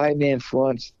 5-man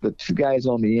fronts, the 2 guys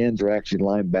on the ends are actually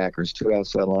linebackers, 2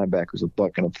 outside linebackers, a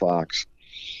buck and a fox.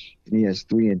 And he has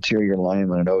 3 interior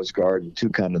linemen, an nose guard, and 2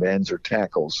 kind of ends or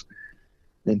tackles.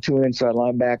 Then 2 inside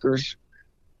linebackers,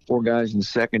 4 guys in the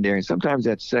secondary. And sometimes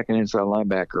that second inside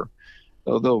linebacker,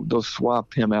 they'll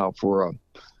swap him out for a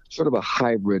sort of a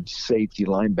hybrid safety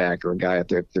linebacker, a guy out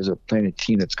there. If there's a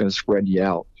team that's going to spread you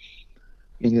out,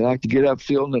 and you like to get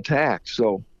upfield and attack.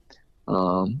 So,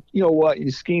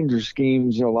 schemes are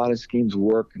schemes. A lot of schemes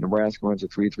work. Nebraska runs a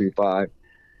 3-3-5.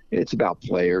 It's about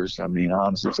players. I mean,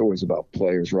 honestly, it's always about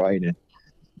players, right? And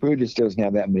Purdue just doesn't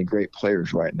have that many great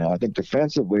players right now. I think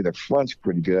defensively, the front's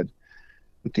pretty good.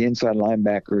 With the inside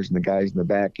linebackers and the guys in the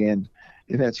back end,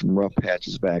 they've had some rough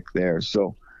patches back there.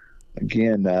 So,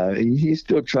 again, he's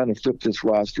still trying to flip this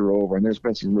roster over, and there's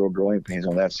been some real growing pains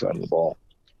on that side of the ball.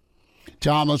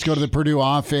 Tom, let's go to the Purdue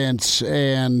offense,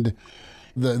 and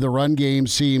the run game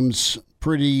seems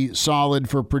pretty solid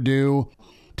for Purdue.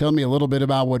 Tell me a little bit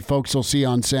about what folks will see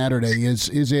on Saturday.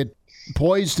 Is it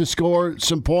poised to score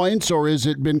some points, or has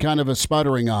it been kind of a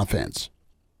sputtering offense?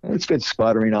 It's been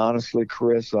sputtering, honestly,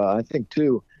 Chris. I think,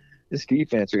 too, this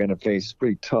defense are going to face is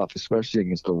pretty tough, especially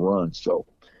against the run. So,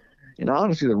 and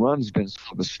honestly, the run's been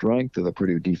the strength of the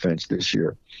Purdue defense this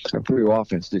year, or Purdue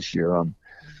offense this year.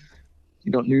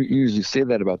 You don't usually say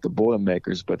that about the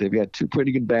Boilermakers, but they've got 2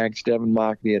 pretty good backs. Devin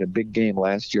Mockney had a big game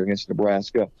last year against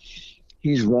Nebraska.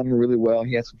 He's running really well.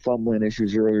 He had some fumbling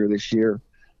issues earlier this year,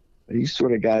 but he's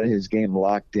sort of got his game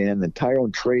locked in. And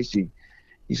Tyrone Tracy,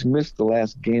 he's missed the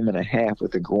last game and a half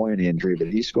with a groin injury, but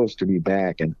he's supposed to be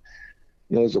back. And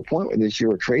there's a point this year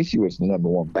where Tracy was the number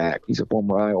 1 back. He's a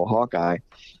former Iowa Hawkeye,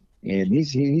 and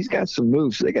he's got some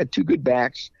moves. So they got 2 good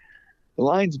backs. The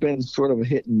line's been sort of a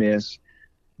hit and miss.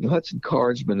 Hudson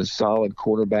Card's been a solid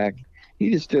quarterback.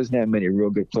 He just doesn't have many real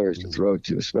good players to throw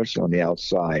to, especially on the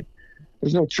outside.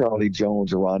 There's no Charlie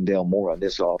Jones or Rondale Moore on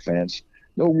this offense.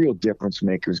 No real difference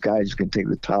makers, guys who can take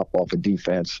the top off of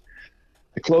defense.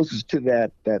 The closest to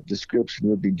that description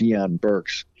would be Deion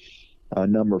Burks,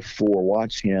 number 4.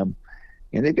 Watch him.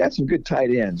 And they've got some good tight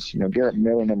ends. Garrett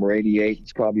Miller, number 88,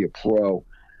 he's probably a pro.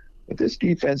 But this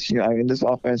defense, this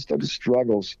offense still just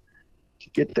struggles to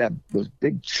get those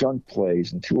big chunk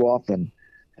plays, and too often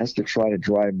has to try to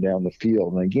drive them down the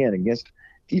field. And again, against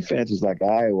defenses like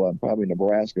Iowa and probably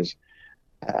Nebraska's,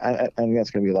 I think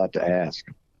that's going to be a lot to ask.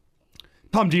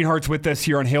 Tom Dienhart's with us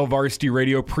here on Hail Varsity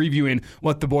Radio, previewing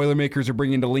what the Boilermakers are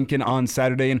bringing to Lincoln on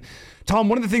Saturday. And Tom,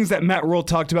 one of the things that Matt Rhule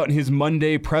talked about in his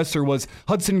Monday presser was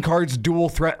Hudson Card's dual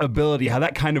threat ability, how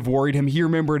that kind of worried him. He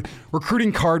remembered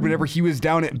recruiting Card whenever he was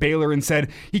down at Baylor and said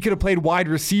he could have played wide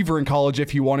receiver in college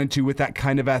if he wanted to with that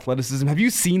kind of athleticism. Have you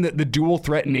seen the dual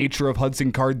threat nature of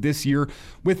Hudson Card this year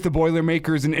with the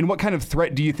Boilermakers, and what kind of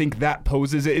threat do you think that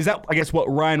poses? Is that, I guess,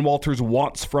 what Ryan Walters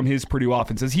wants from his Purdue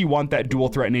offense? Does he want that dual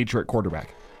threat nature at quarterback?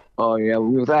 Oh, yeah.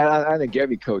 With that, I think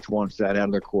every coach wants that out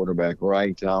of their quarterback,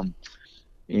 right? Hudson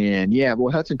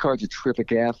Card's a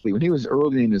terrific athlete. When he was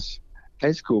early in his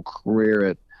high school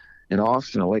career in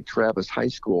Austin at Lake Travis High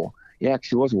School, he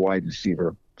actually was a wide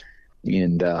receiver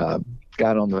and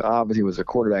got on obviously was a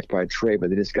quarterback by trade,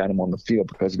 but they just got him on the field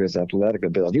because of his athletic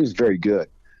ability. He was very good.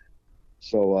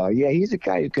 So, he's a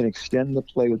guy who can extend the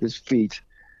play with his feet.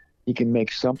 He can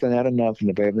make something out of nothing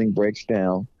if everything breaks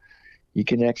down. He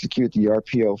can execute the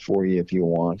RPO for you if you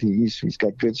want. He's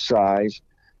got good size,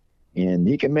 and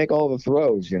he can make all the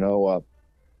throws. So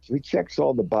he checks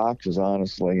all the boxes,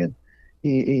 honestly. And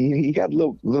he got a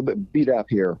little bit beat up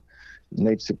here in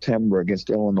late September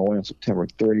against Illinois on September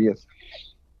 30th. It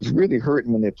was really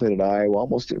hurting when they played at Iowa.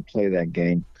 Almost didn't play that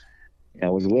game. And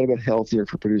it was a little bit healthier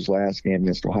for Purdue's last game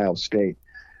against Ohio State.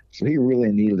 So he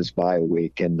really needed his bye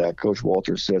week, and Coach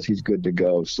Walters says he's good to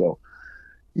go. So.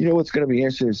 It's going to be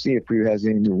interesting to see if Purdue has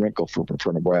any new wrinkle for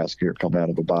Nebraska here coming out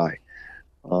of the bye.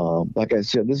 Like I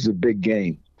said, this is a big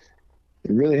game.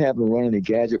 They really haven't run any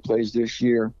gadget plays this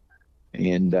year,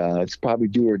 and it's probably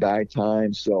do or die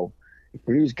time. So if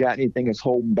Purdue's got anything that's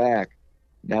holding back,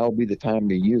 now will be the time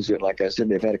to use it. Like I said,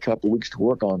 they've had a couple of weeks to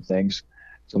work on things,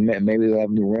 so maybe they'll have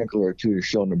a new wrinkle or two to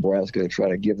show Nebraska to try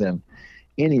to give them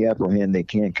any upper hand they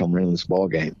can coming into this ball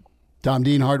game. Tom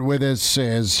Dienhart with us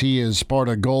as he is part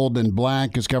of Gold and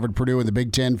Black, has covered Purdue in the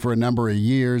Big Ten for a number of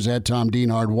years. At Tom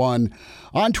Dienhart1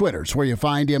 on Twitter is where you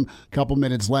find him. A couple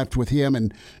minutes left with him.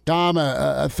 And Tom,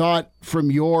 a thought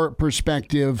from your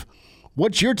perspective.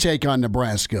 What's your take on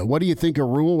Nebraska? What do you think of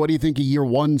Rhule? What do you think of year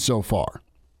one so far?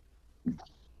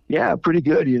 Yeah, pretty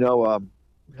good.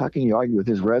 How can you argue with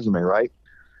his resume, right?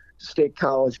 State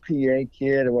College PA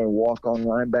kid, a walk-on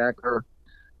linebacker.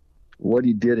 What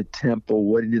he did at Temple,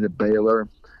 what he did at Baylor,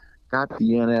 got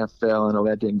the NFL. I know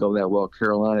that didn't go that well at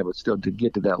Carolina, but still to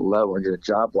get to that level and get a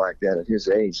job like that at his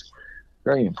age,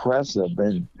 very impressive.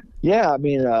 And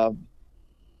it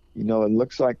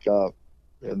looks like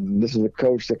this is a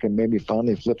coach that can maybe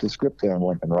finally flip the script there in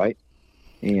Lincoln, right?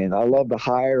 And I love the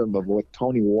hire of what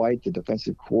Tony White, the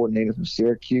defensive coordinator from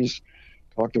Syracuse,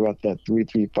 talked about that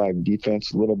 3-3-5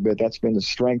 defense a little bit. That's been the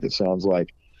strength, it sounds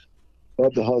like,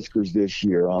 of the Huskers this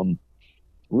year.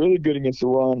 Really good against the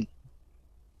run.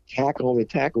 They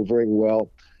tackle very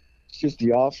well. It's just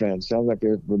the offense. Sounds like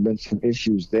there have been some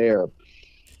issues there.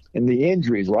 And the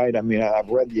injuries, right? I've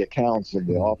read the accounts of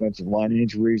the offensive line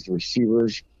injuries, the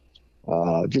receivers.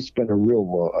 Just been a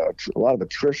lot of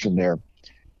attrition there.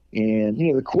 And,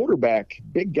 the quarterback,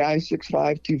 big guy,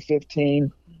 6'5",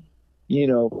 215,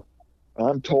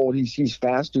 I'm told he's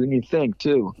faster than you think,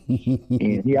 too.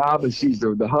 And he obviously is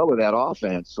the hub of that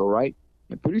offense, so right?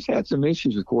 And Purdue's had some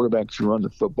issues with quarterbacks who run the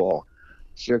football.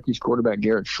 Syracuse quarterback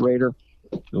Garrett Schrader,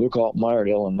 Luke Altmaier at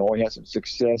Illinois had some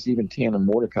success, even Tanner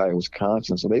Mordecai at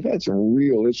Wisconsin. So they've had some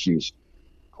real issues,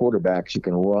 quarterbacks who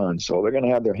can run. So they're going to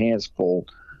have their hands full,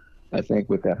 I think,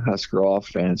 with that Husker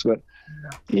offense. But,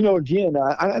 again,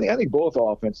 I think both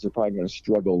offenses are probably going to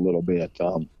struggle a little bit.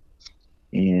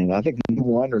 And I think the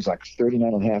new under is like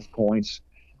 39.5 points.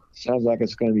 Sounds like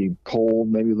it's going to be cold,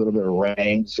 maybe a little bit of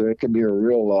rain. So it could be a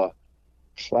real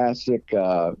classic,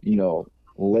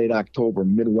 late October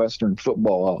Midwestern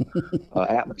football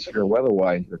atmosphere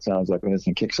weather-wise. It sounds like when this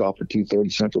thing kicks off at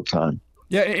 2:30 Central Time.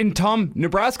 Yeah, and Tom,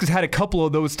 Nebraska's had a couple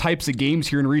of those types of games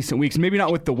here in recent weeks. Maybe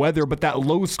not with the weather, but that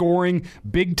low-scoring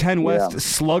Big Ten West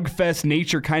slugfest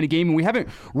nature kind of game, and we haven't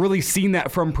really seen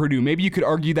that from Purdue. Maybe you could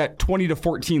argue that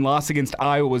 20-14 loss against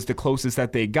Iowa was the closest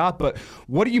that they got, but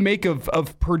what do you make of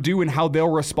Purdue and how they'll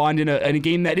respond in a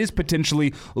game that is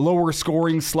potentially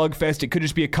lower-scoring slugfest? It could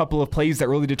just be a couple of plays that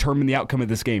really determine the outcome of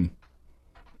this game.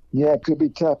 Yeah, it could be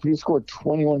tough. He scored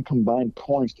 21 combined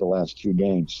points the last two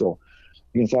games, so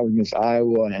against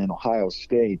Iowa and Ohio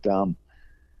State.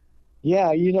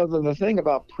 Yeah, the thing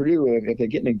about Purdue, if they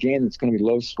get in a game that's going to be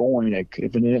low scoring,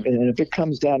 if it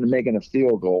comes down to making a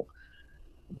field goal,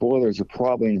 Boilers are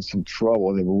probably in some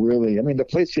trouble. The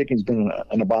place kicking's been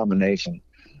an abomination.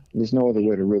 There's no other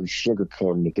way to really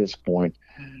sugarcoat it at this point.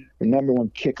 The number one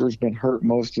kicker's been hurt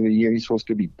most of the year. He's supposed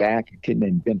to be back. A kid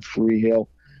named Ben Freehill,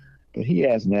 but he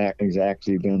hasn't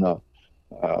exactly been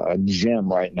a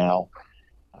gem right now.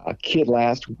 A kid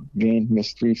last game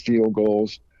missed 3 field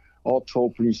goals. All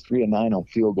told, Purdue's 3 of 9 on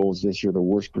field goals this year, the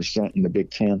worst percent in the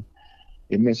Big Ten.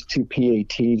 They missed 2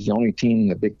 PATs, the only team in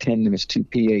the Big Ten to miss 2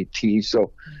 PATs.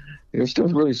 So they're still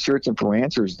really searching for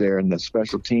answers there in the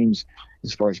special teams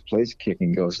as far as place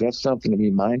kicking goes. That's something to be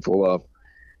mindful of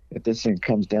if this thing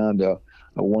comes down to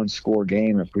a one-score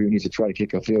game and Purdue needs to try to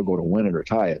kick a field goal to win it or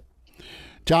tie it.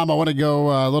 Tom, I want to go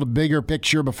a little bigger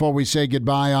picture before we say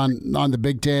goodbye on the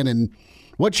Big Ten. And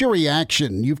what's your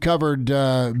reaction? You've covered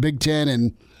Big Ten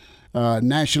and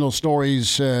national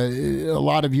stories a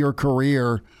lot of your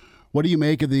career. What do you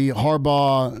make of the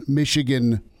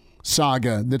Harbaugh-Michigan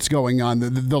saga that's going on,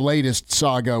 the latest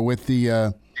saga with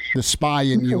the spy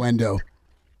innuendo?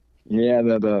 Yeah,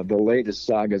 the latest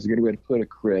saga is a good way to put it,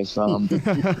 Chris.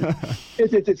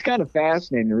 It's kind of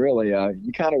fascinating, really.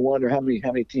 You kind of wonder how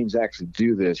many teams actually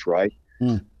do this, right?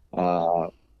 And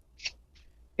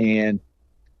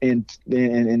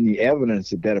the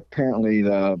evidence that apparently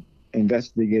the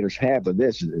investigators have of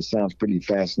this, it sounds pretty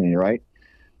fascinating, right?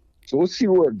 So we'll see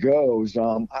where it goes.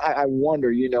 I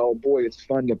wonder, boy, it's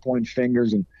fun to point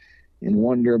fingers and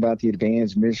wonder about the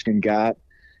advantage Michigan got.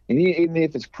 And even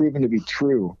if it's proven to be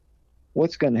true,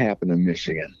 what's going to happen to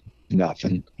Michigan?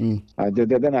 Nothing. They're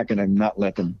not going to not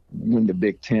let them win the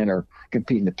Big Ten or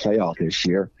compete in the playoff this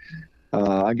year.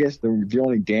 I guess the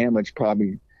only damage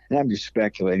probably, and I'm just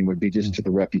speculating, would be just to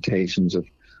the reputations of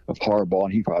Harbaugh,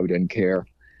 and he probably doesn't care.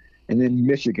 And then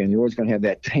Michigan, you're always going to have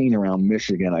that taint around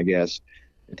Michigan, I guess.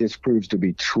 If this proves to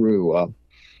be true,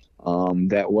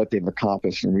 that what they've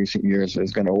accomplished in recent years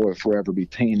is going to forever be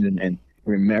tainted and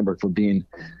remembered for being,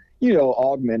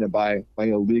 augmented by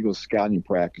illegal scouting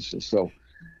practices. So,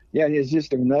 yeah, it's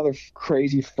just another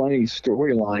crazy, funny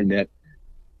storyline that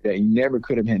you never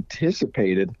could have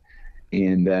anticipated.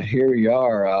 And here we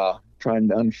are trying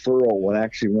to unfurl what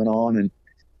actually went on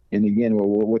and again,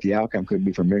 what the outcome could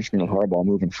be for Michigan and Harbaugh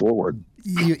moving forward.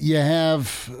 You have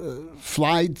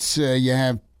flights, you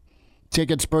have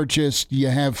tickets purchased, you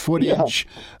have footage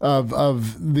of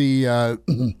the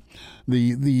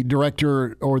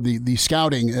director or the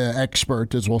scouting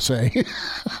expert, as we'll say,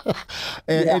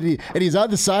 and he's on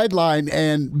the sideline,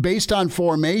 and based on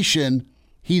formation,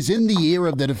 he's in the ear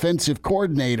of the defensive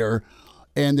coordinator,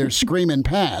 and they're screaming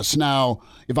pass. Now,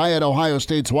 if I had Ohio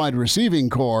State's wide receiving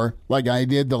core, like I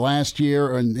did the last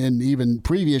year and even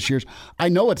previous years, I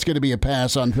know it's going to be a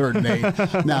pass on 3rd and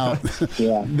 8. Now,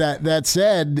 that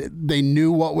said, they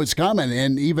knew what was coming,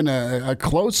 and even a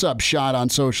close-up shot on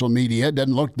social media, it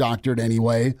doesn't look doctored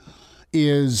anyway,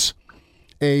 is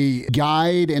a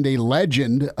guide and a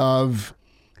legend of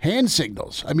hand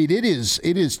signals. I mean, it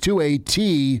is to a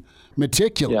T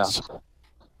meticulous.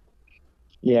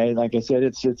 Yeah, like I said,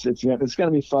 it's going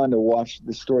to be fun to watch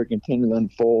the story continue to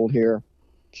unfold here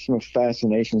from a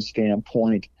fascination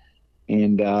standpoint.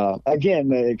 And again,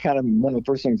 kind of one of the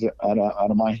first things out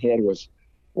of my head was,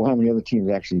 well, how many other teams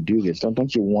actually do this?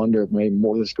 Don't you wonder if maybe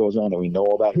more of this goes on that we know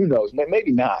about? Who knows?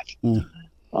 Maybe not. Maybe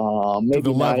not.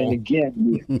 Level. And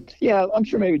again, yeah, I'm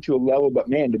sure maybe to a level, but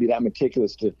man, to be that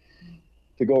meticulous to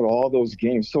go to all those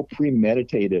games, so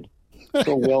premeditated.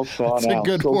 So well thought out.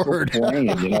 That's a good word. So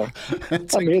planned,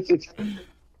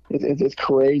 it's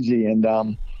crazy,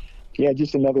 and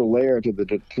just another layer to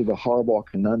the Harbaugh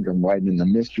conundrum, right? And the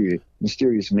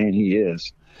mysterious man he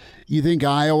is. You think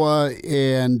Iowa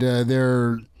and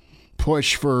their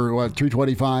push for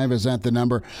 325, is that the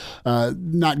number?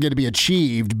 Not going to be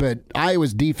achieved, but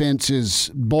Iowa's defense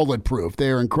is bulletproof.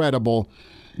 They're incredible,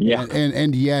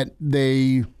 and yet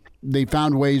they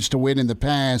found ways to win in the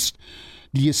past.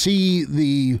 Do you see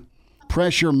the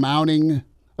pressure mounting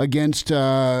against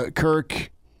Kirk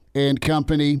and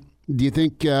company? Do you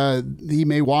think he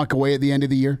may walk away at the end of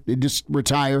the year? Just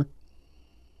retire?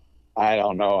 I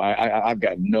don't know. I've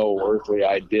got no earthly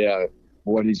idea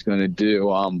what he's going to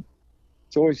do.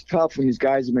 It's always tough when these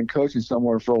guys have been coaching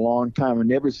somewhere for a long time. It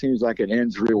never seems like it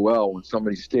ends real well when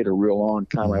somebody stayed a real long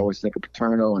time. I always think of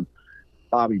Paterno and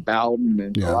Bobby Bowden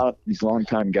and a lot of these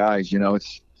long-time guys.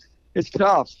 It's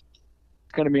tough.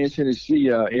 It's going to be interesting to see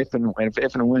if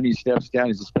and when he steps down.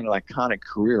 He's just been an iconic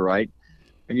career, right?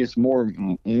 I guess more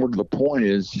to the point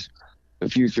is, the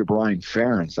future Brian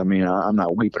Ferentz. I mean, I'm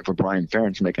not weeping for Brian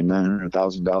Ferentz making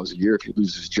 $900,000 a year. If he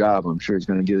loses his job, I'm sure he's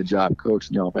going to get a job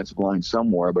coaching the offensive line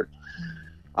somewhere. But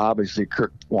obviously,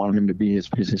 Kirk wanted him to be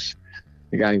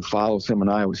the guy who follows him in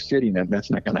Iowa City, and that's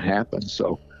not going to happen.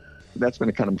 So that's been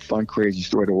a kind of fun, crazy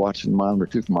story to watch in monitor,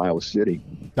 too, from Iowa City.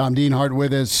 Tom Dienhart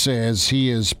with us as he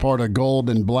is part of Gold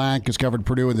and Black, has covered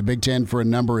Purdue in the Big Ten for a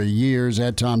number of years.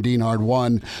 At Tom Dienhart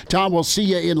 1. Tom, we'll see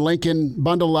you in Lincoln.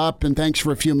 Bundle up, and thanks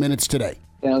for a few minutes today.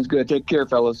 Sounds good. Take care,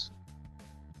 fellas.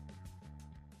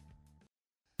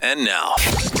 And now,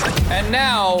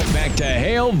 back to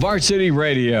Hail Varsity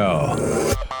Radio.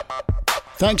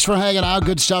 Thanks for hanging out.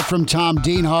 Good stuff from Tom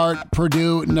Dienhart,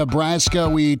 Purdue, Nebraska.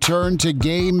 We turn to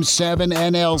Game 7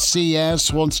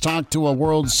 NLCS. Let's talk to a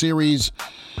World Series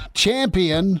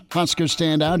champion, Husker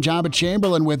standout, Jabba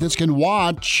Chamberlain with us. Can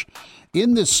watch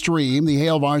in the stream, the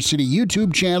Hail Varsity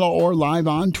YouTube channel, or live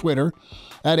on Twitter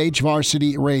at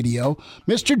HVarsity Radio.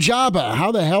 Mr. Jabba,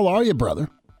 how the hell are you, brother?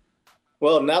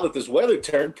 Well, now that this weather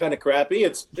turned kind of crappy,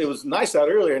 it was nice out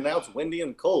earlier, and now it's windy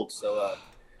and cold, so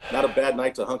not a bad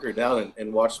night to hunker down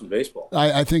and watch some baseball.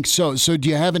 I think so. So do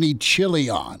you have any chili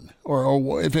on? Or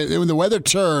when the weather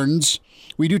turns,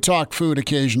 we do talk food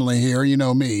occasionally here, you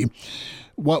know me.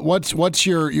 What's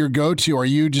your go-to? Are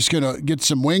you just going to get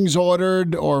some wings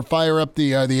ordered or fire up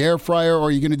the air fryer, or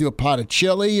are you going to do a pot of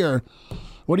chili, or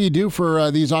what do you do for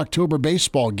these October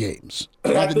baseball games?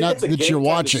 Not that you're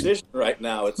watching decision right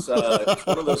now. It's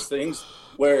one of those things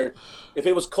where if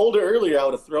it was colder earlier,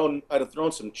 I'd have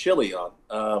thrown some chili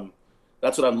on.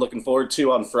 That's what I'm looking forward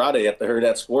to on Friday at the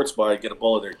Hurrdat Sports Bar. Get a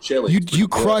bowl of their chili. You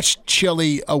crushed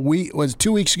chili a week. Was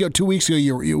 2 weeks ago? 2 weeks ago,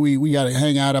 we got to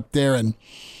hang out up there in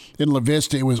La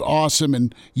Vista. It was awesome,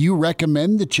 and you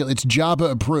recommend the chili. It's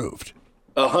Jabba approved.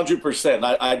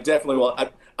 100%. I definitely will.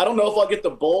 I don't know if I'll get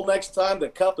the bowl next time. The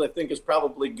cup, I think, is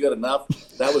probably good enough.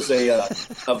 That was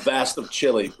a vast of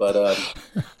chili. But,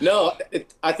 no,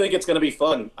 I think it's going to be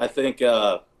fun. I think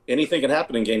anything can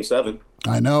happen in Game 7.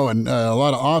 I know, and a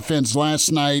lot of offense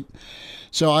last night.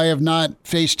 So I have not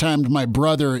FaceTimed my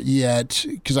brother yet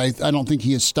because I don't think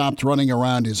he has stopped running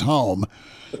around his home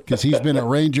because he's been a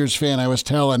Rangers fan. I was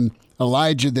telling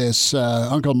Elijah this.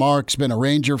 Uncle Mark's been a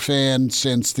Ranger fan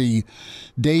since the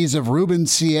days of Ruben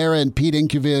Sierra and Pete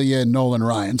Incaviglia and Nolan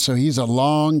Ryan. So he's a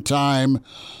long time,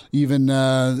 even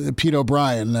Pete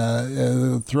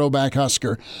O'Brien, throwback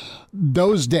Husker,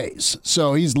 those days.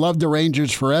 So he's loved the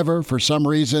Rangers forever for some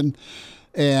reason.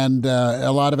 And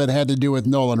a lot of it had to do with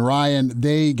Nolan Ryan.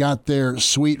 They got their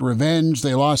sweet revenge.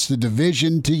 They lost the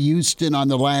division to Houston on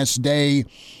the last day,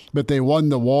 but they won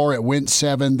the war. It went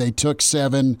 7. They took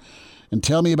 7. And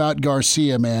tell me about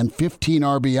Garcia, man. 15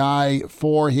 RBI,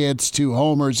 4 hits, 2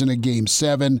 homers in a Game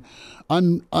 7.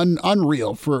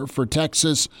 Unreal for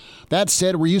Texas. That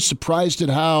said, were you surprised at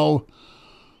how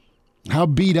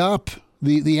beat up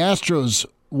the Astros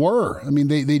were? I mean,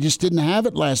 they just didn't have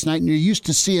it last night, and you're used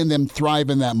to seeing them thrive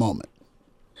in that moment.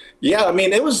 Yeah, I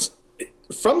mean, it was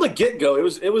from the get-go.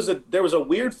 There was a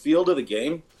weird feel to the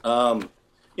game.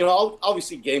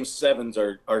 Obviously Game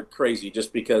 7s are crazy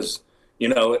just because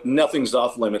nothing's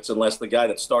off limits unless the guy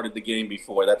that started the game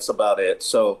before. That's about it.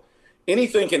 So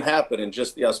anything can happen, and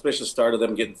just the auspicious start of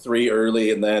them getting 3 early,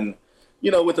 and then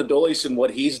with Adolis and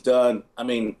what he's done, I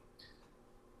mean,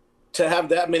 to have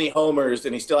that many homers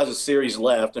and he still has a series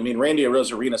left. I mean, Randy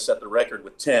Arozarena set the record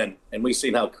with 10, and we've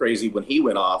seen how crazy when he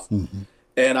went off. Mm-hmm.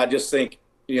 And I just think,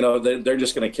 they're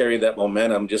just going to carry that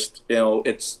momentum. Just,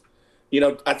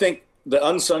 I think the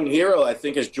unsung hero,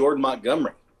 is Jordan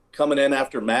Montgomery coming in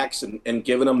after Max and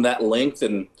giving him that length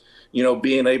and,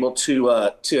 being able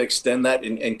to extend that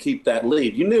and keep that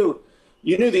lead. You knew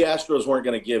the Astros weren't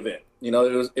going to give in.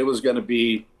 It was going to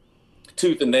be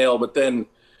tooth and nail, but then,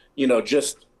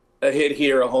 just a hit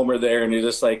here, a homer there, and you're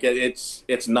just like,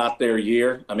 it's not their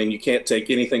year. I mean, you can't take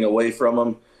anything away from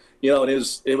them.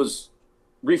 It was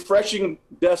refreshing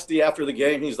Dusty after the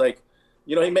game. He's like,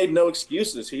 he made no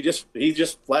excuses. He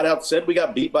just flat out said we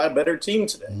got beat by a better team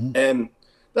today. Mm-hmm. And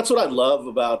that's what I love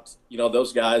about,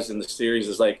 those guys in the series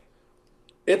is like,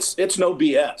 it's no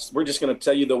BS. We're just going to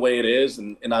tell you the way it is.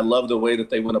 And I love the way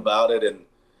that they went about it. And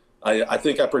I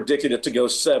think I predicted it to go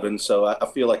 7. So I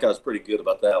feel like I was pretty good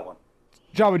about that one.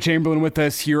 Jabba Chamberlain with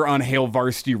us here on Hail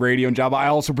Varsity Radio. And Jabba, I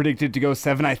also predicted to go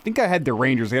 7. I think I had the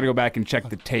Rangers. I got to go back and check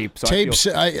the tape. So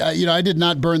I did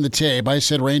not burn the tape. I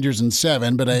said Rangers in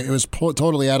 7, but it was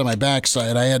totally out of my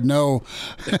backside. I had no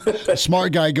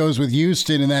smart guy goes with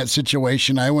Houston in that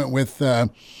situation. I went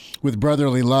with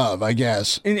brotherly love, I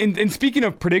guess. And speaking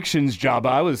of predictions, Jabba,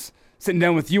 I was sitting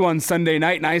down with you on Sunday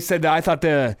night, and I said that I thought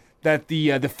the that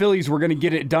the Phillies were going to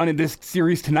get it done in this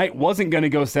series tonight wasn't going to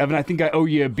go 7. I think I owe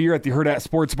you a beer at the Hurrdat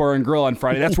Sports Bar and Grill on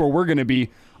Friday. That's where we're going to be,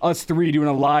 us three, doing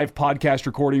a live podcast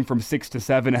recording from 6 to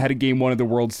 7 ahead of Game 1 of the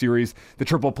World Series, the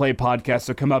Triple Play podcast.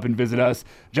 So come up and visit us.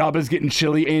 Jaba's getting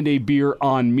chili and a beer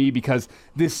on me because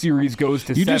this series goes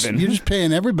to 7. You're just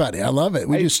paying everybody. I love it.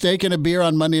 We do steak and a beer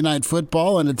on Monday Night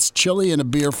Football, and it's chili and a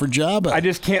beer for Jaba. I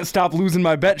just can't stop losing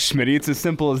my bet, Schmitty. It's as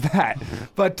simple as that.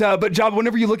 But Jaba,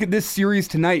 whenever you look at this series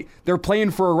tonight, they're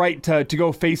playing for a right to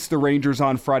go face the Rangers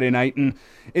on Friday night, and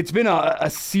it's been a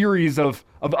series of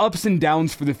ups and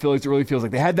downs for the Phillies. It really feels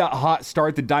like they had that hot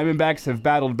start. The Diamondbacks have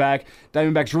battled back.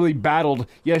 Diamondbacks really battled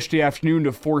yesterday afternoon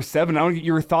to 4-7. I want to get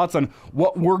your thoughts on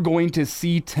what we're going to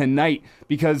see tonight,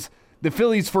 because the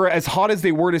Phillies, for as hot as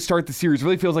they were to start the series,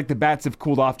 really feels like the bats have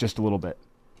cooled off just a little bit.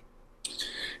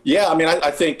 Yeah, I mean,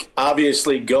 I think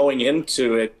obviously going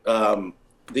into it,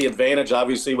 the advantage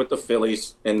obviously with the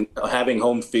Phillies and having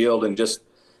home field and just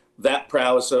that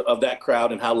prowess of that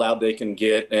crowd and how loud they can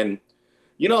get. And,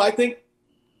 I think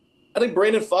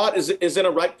Brandon Pfaadt is in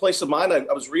a right place of mind.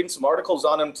 I was reading some articles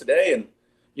on him today, and,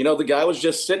 the guy was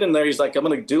just sitting there. He's like, I'm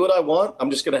going to do what I want.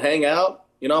 I'm just going to hang out.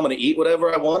 I'm going to eat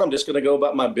whatever I want. I'm just going to go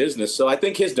about my business. So I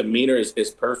think his demeanor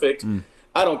is perfect.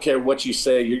 I don't care what you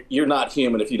say. You're not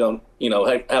human if you don't,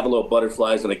 have a little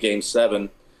butterflies in a Game 7.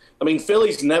 I mean,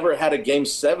 Philly's never had a Game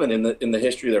 7 in the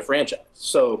history of their franchise.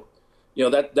 So,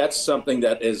 that's something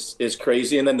that is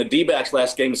crazy. And then the D-backs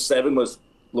last Game 7 was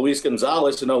Luis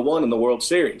Gonzalez in 0-1 in the World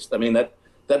Series. I mean,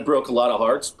 that broke a lot of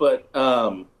hearts. But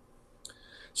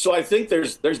so I think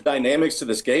there's dynamics to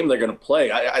this game they're going to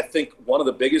play. I think one of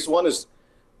the biggest one is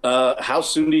how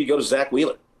soon do you go to Zach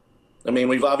Wheeler? I mean,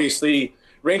 we've obviously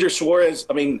Ranger Suarez.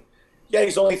 I mean, yeah,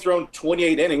 he's only thrown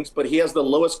 28 innings, but he has the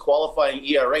lowest qualifying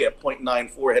ERA at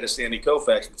 .94 ahead of Sandy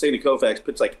Koufax. But Sandy Koufax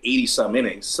puts like 80-some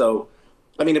innings. So,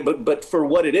 I mean, but for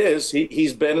what it is,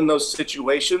 he's been in those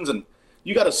situations, and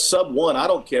you got a sub-1. I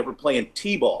don't care if we're playing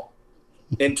T-ball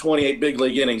in 28 big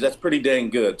league innings. That's pretty dang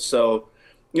good. So,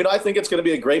 I think it's going to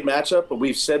be a great matchup, but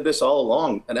we've said this all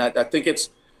along, and I think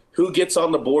it's who gets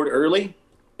on the board early.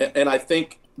 And I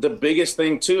think the biggest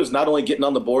thing, too, is not only getting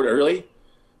on the board early,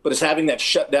 but it's having that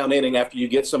shutdown inning after you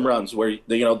get some runs where,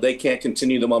 they can't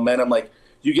continue the momentum. Like,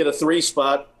 you get a 3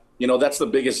 spot, that's the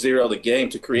biggest zero of the game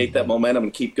to create that momentum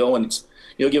and keep going. It's,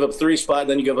 give up 3 spot,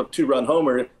 then you give up 2-run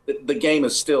homer. The game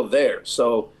is still there.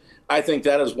 So I think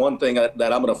that is one thing that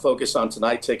I'm going to focus on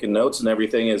tonight, taking notes and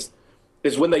everything, is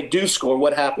when they do score,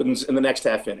 what happens in the next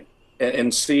half inning,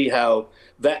 and see how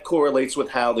that correlates with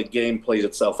how the game plays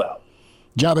itself out.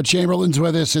 Jaba Chamberlain's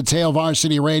with us. It's Hail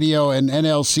Varsity Radio and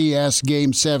NLCS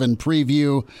Game 7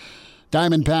 preview.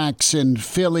 Diamondbacks and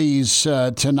Phillies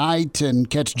tonight, and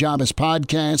catch Jaba's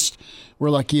podcast. We're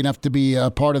lucky enough to be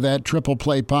a part of that Triple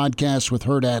Play podcast with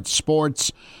Hurrdat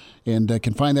Sports, and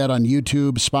can find that on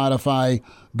YouTube, Spotify,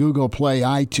 Google Play,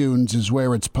 iTunes is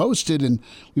where it's posted, and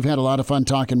we've had a lot of fun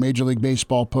talking Major League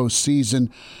Baseball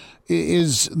postseason.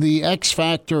 Is the X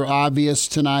factor obvious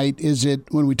tonight? Is it,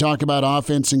 when we talk about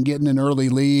offense and getting an early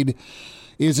lead,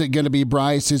 is it going to be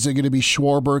Bryce? Is it going to be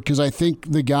Schwarber? Because I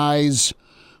think the guys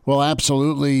will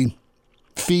absolutely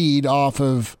feed off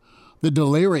of the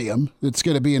delirium that's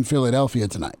going to be in Philadelphia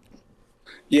tonight.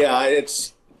 Yeah,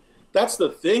 that's the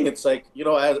thing. It's like,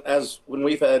 as when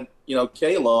we've had,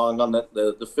 K-Long on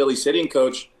the Phillies hitting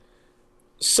coach,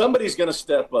 somebody's going to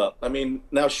step up. I mean,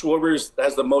 now Schwarber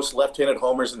has the most left-handed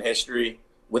homers in history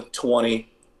with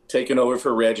 20, taking over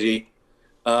for Reggie.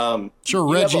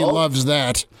 Sure, Reggie loves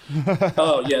that.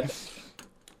 Oh, yeah.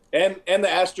 And the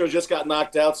Astros just got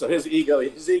knocked out, so his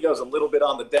ego's a little bit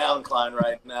on the downcline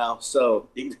right now. So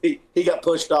he got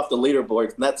pushed off the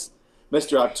leaderboard, and that's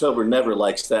Mr. October never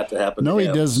likes that to happen. No, to he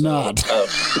him. does not.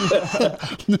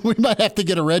 We might have to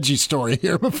get a Reggie story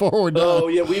here before we're done. Oh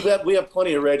yeah, we have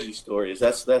plenty of Reggie stories.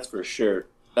 That's for sure.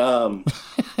 But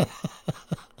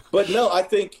no, I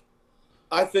think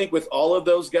with all of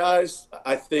those guys,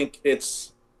 I think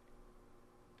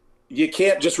you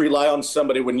can't just rely on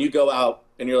somebody when you go out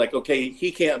and you're like, okay,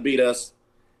 he can't beat us.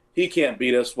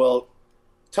 Well,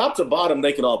 top to bottom,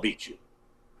 they can all beat you.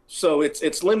 So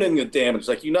it's limiting the damage.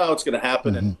 Like, how it's going to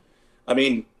happen. Mm-hmm. And, I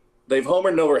mean, they've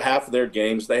homered in over half of their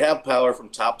games. They have power from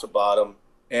top to bottom.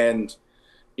 And,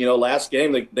 last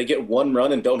game, they get 1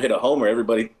 run and don't hit a homer.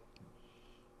 Everybody,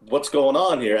 what's going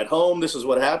on here? At home, this is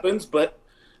what happens. But,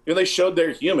 they showed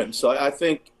they're human. So I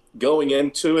think going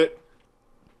into it,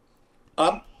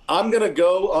 I'm going to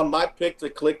go on my pick to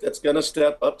click that's going to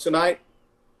step up tonight.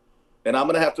 And I'm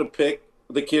going to have to pick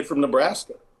the kid from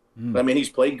Nebraska. I mean, he's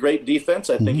played great defense.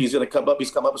 I think he's going to come up. He's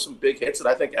come up with some big hits, and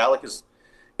I think Alec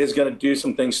is going to do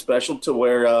some things special to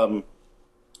where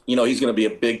he's going to be a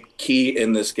big key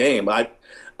in this game. I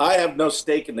have no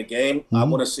stake in the game. I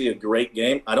want to see a great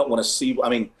game. I don't want to see – I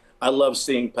mean, I love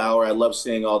seeing power. I love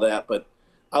seeing all that. But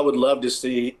I would love to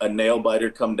see a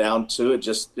nail-biter come down to it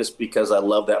just because I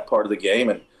love that part of the game.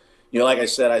 And, like I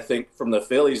said, I think from the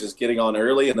Phillies is getting on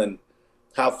early, and then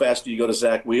how fast do you go to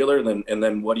Zach Wheeler, and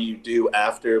then what do you do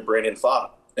after Brandon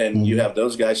Pfaadt? And you have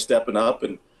those guys stepping up.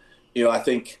 And, I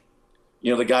think –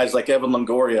 the guys like Evan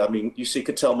Longoria, I mean, you see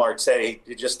Ketel Marte,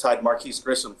 he just tied Marquise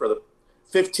Grissom for the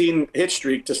 15-hit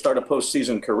streak to start a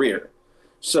postseason career.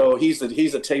 So he's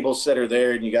a table setter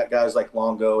there, and you got guys like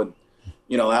Longo and,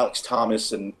 Alex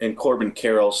Thomas and Corbin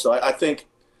Carroll. So I think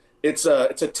it's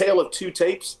a tale of two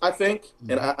tapes, I think,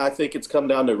 and I think it's come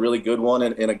down to a really good one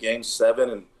in a Game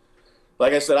 7. And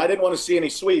like I said, I didn't want to see any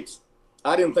sweeps.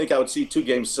 I didn't think I would see 2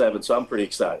 Game 7, so I'm pretty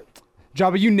excited.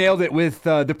 Jabba, you nailed it with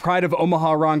the pride of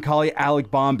Omaha Roncalli,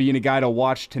 Alec Baum being a guy to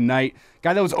watch tonight.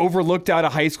 Guy that was overlooked out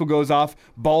of high school, goes off,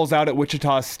 balls out at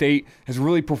Wichita State, has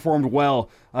really performed well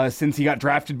since he got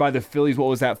drafted by the Phillies. What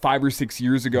was that, 5 or 6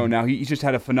 years ago now? He's just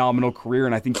had a phenomenal career,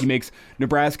 and I think he makes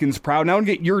Nebraskans proud. Now I want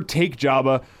to get your take,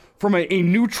 Jabba, from a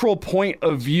neutral point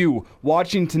of view,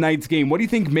 watching tonight's game. What do you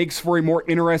think makes for a more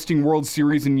interesting World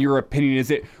Series in your opinion? Is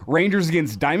it Rangers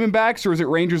against Diamondbacks, or is it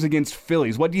Rangers against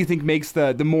Phillies? What do you think makes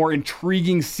the more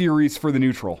intriguing series for the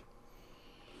neutral?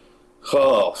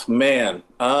 Oh, man.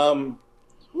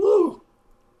 Woo.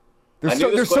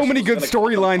 There's so many good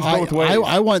storylines both ways.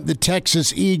 I want the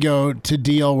Texas ego to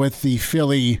deal with the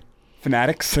Philly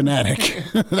fanatic.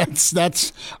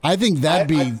 That's. I think that'd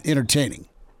be entertaining.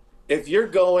 If we're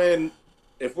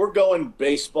going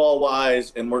baseball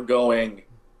wise, and we're going,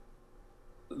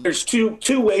 there's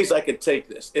two ways I could take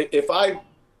this. If I,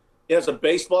 as a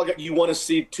baseball guy, you want to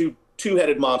see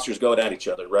two-headed monsters going at each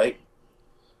other, right?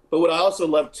 But what I also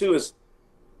love too is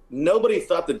nobody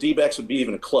thought the D-backs would be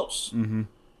even close. Mm-hmm.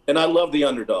 And I love the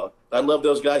underdog. I love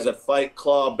those guys that fight,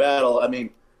 claw, battle. I mean,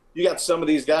 you got some of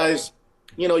these guys,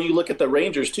 you look at the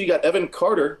Rangers too. You got Evan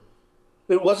Carter.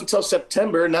 It wasn't until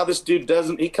September. Now this dude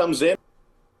he comes in.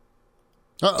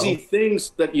 See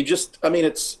things that you just, I mean,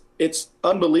 it's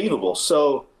unbelievable.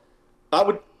 So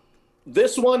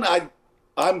this one,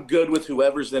 I'm good with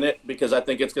whoever's in it, because I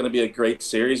think it's going to be a great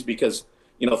series, because,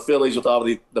 Phillies with all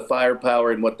the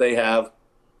firepower and what they have.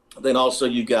 Then also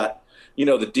you got,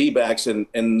 the D-backs,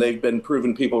 and they've been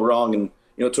proving people wrong. And,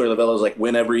 Torey Lovella's like,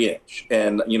 win every inch.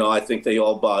 And, I think they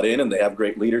all bought in, and they have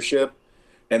great leadership.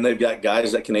 And they've got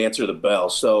guys that can answer the bell.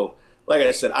 So, like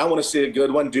I said, I want to see a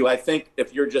good one. Do I think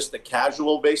if you're just a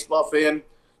casual baseball fan,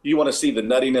 you want to see the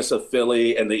nuttiness of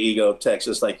Philly and the ego of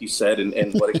Texas, like you said,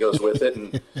 and what it goes with it.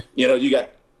 And, you got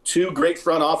 2 great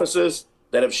front offices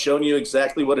that have shown you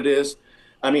exactly what it is.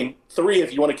 I mean, 3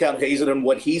 if you want to count Hazen and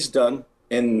what he's done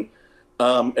in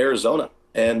Arizona,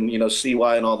 and,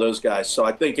 CY and all those guys. So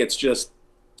I think it's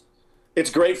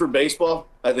great for baseball.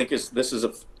 I think this is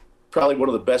probably one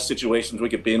of the best situations we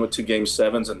could be in with 2 Game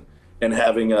 7s and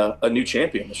having a new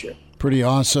champion this year. Pretty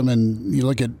awesome. And you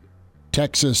look at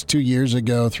Texas 2 years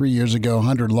ago, 3 years ago,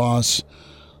 100 loss,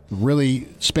 really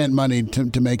spent money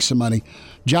to make some money.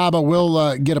 Jabba,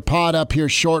 we'll get a pod up here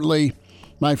shortly,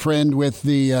 my friend, with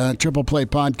the Triple Play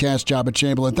Podcast, Jabba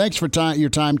Chamberlain. Thanks for your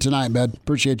time tonight, bud.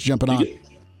 Appreciate you jumping on.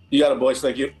 You got it, boys.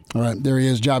 Thank you. All right, there he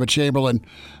is, Jabba Chamberlain,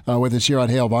 with us here on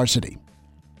Hail Varsity.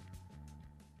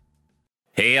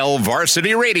 Hail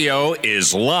Varsity Radio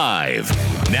is live.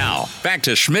 Now, back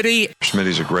to Schmitty.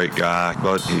 Schmitty's a great guy,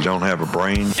 but he don't have a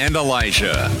brain. And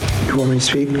Elijah. You want me to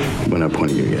speak? When I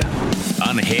point at you, yeah.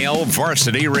 On Hail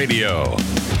Varsity Radio.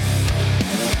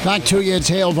 Back to you, it's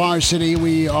Hail Varsity.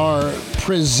 We are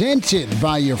presented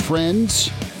by your friends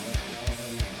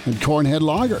at Cornhead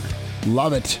Lager.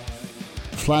 Love it.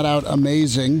 Flat out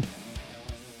amazing.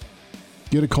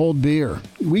 Get a cold beer.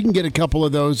 We can get a couple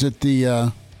of those at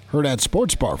the Hurrdat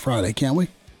Sports Bar Friday, can't we?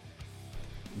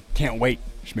 Can't wait,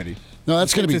 Schmitty. No,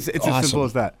 that's going to be It's awesome. as simple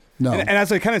as that. No. And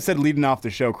as I kind of said leading off the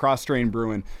show, Cross Strain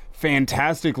Brewing,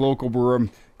 fantastic local brewer. I'm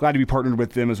glad to be partnered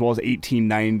with them, as well as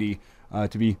 1890,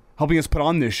 to be helping us put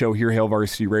on this show here, Hail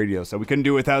Varsity Radio. So we couldn't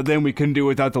do it without them. We couldn't do it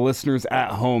without the listeners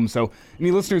at home. So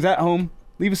any listeners at home,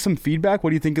 leave us some feedback. What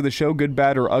do you think of the show? Good,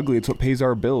 bad, or ugly? It's what pays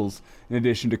our bills, in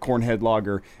addition to Cornhead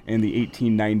Lager and the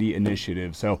 1890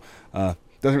 initiative. So,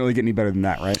 doesn't really get any better than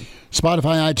that, right?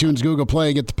 Spotify, iTunes, Google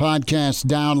Play, get the podcast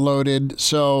downloaded.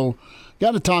 So,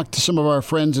 got to talk to some of our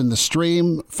friends in the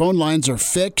stream. Phone lines are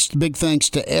fixed. Big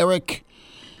thanks to Eric,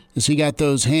 as he got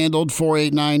those handled.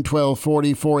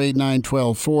 489-1240,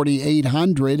 489-1240,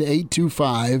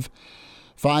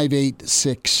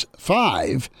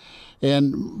 800-825-5865.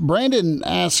 And Brandon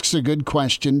asks a good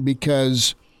question,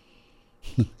 because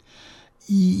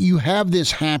you have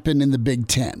this happen in the Big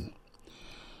Ten.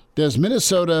 Does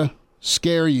Minnesota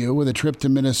scare you with a trip to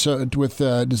Minnesota?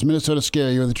 Does Minnesota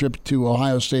scare you with a trip to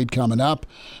Ohio State coming up?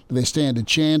 Do they stand a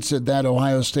chance at that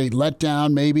Ohio State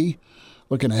letdown? Maybe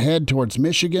looking ahead towards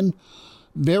Michigan.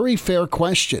 Very fair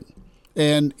question.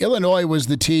 And Illinois was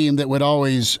the team that would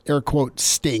always, air quote,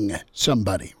 sting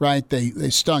somebody, right? They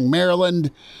stung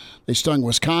Maryland. They stung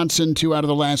Wisconsin 2 out of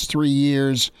the last 3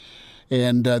 years.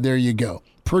 And there you go.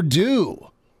 Purdue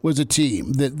was a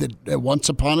team that once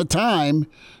upon a time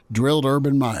drilled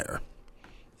Urban Meyer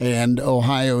and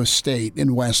Ohio State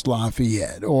in West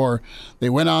Lafayette. Or they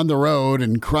went on the road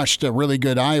and crushed a really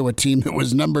good Iowa team that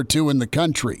was number 2 in the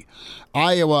country.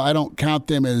 Iowa, I don't count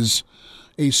them as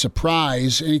a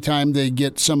surprise. Anytime they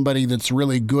get somebody that's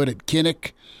really good at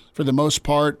Kinnick, for the most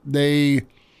part, they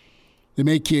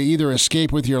make you either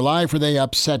escape with your life or they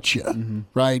upset you,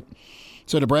 right?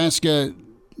 So Nebraska,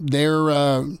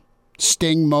 their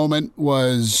sting moment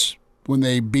was when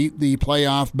they beat the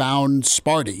playoff-bound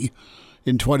Sparty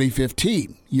in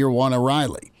 2015, year 1 of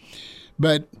Riley.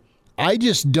 But I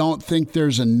just don't think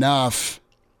there's enough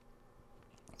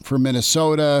for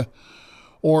Minnesota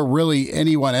or really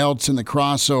anyone else in the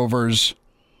crossovers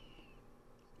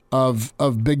of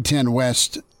Big Ten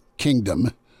West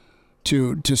Kingdom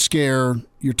to scare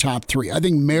your top 3. I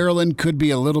think Maryland could be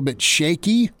a little bit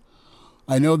shaky.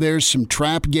 I know there's some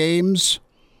trap games.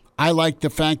 I like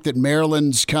the fact that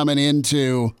Maryland's coming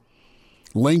into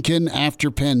Lincoln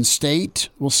after Penn State.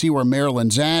 We'll see where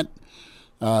Maryland's at.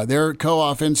 Their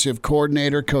co-offensive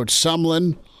coordinator, Coach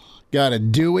Sumlin, got a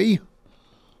Dewey.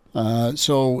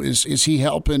 So is he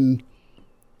helping,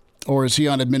 or is he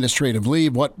on administrative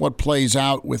leave? What plays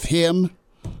out with him?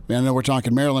 I know we're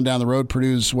talking Maryland down the road.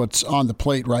 Purdue's what's on the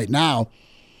plate right now.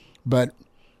 But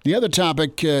the other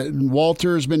topic,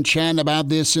 Walter's been chatting about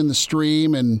this in the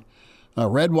stream, and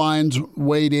Red Wine's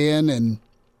weighed in, and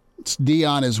it's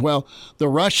Dion as well. The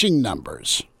rushing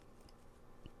numbers,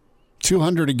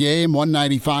 200 a game,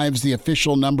 195 is the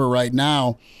official number right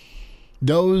now.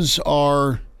 Those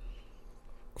are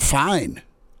fine.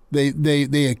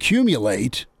 They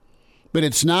accumulate, but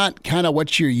it's not kind of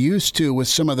what you're used to with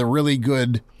some of the really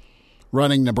good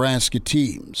running Nebraska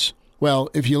teams. Well,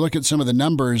 if you look at some of the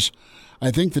numbers, I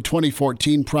think the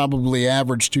 2014 probably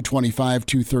averaged 225,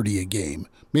 230 a game.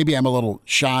 Maybe I'm a little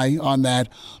shy on that,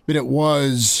 but it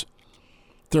was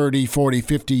 30, 40,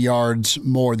 50 yards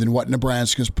more than what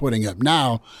Nebraska's putting up.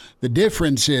 Now, the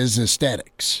difference is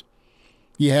aesthetics.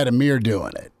 You had Amir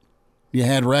doing it. You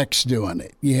had Rex doing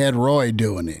it. You had Roy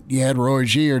doing it. You had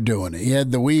Rozier doing it. You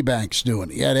had the Weebacks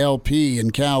doing it. You had LP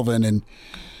and Calvin and,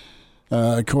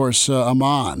 of course,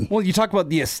 Amon. Well, you talk about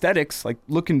the aesthetics. Like,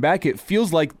 looking back, it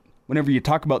feels like whenever you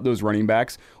talk about those running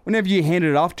backs, whenever you handed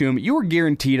it off to them, you were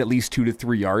guaranteed at least 2 to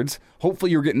 3 yards.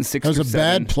 Hopefully you're getting 6 or 7. That was a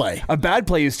bad play. A bad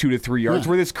play is 2 to 3 yards.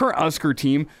 Where this current Husker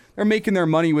team, they're making their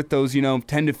money with those, 10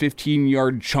 to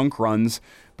 15-yard chunk runs.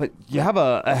 But you have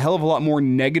a hell of a lot more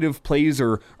negative plays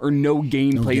or no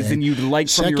gain plays than you'd like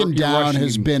from your Second down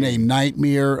has been team. A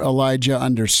nightmare, Elijah,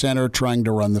 under center trying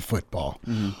to run the football.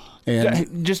 Mm-hmm.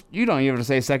 And just you don't even have to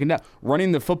say second down.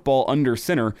 Running the football under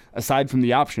center, aside from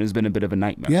the option, has been a bit of a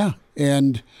nightmare. Yeah,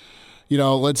 and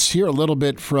let's hear a little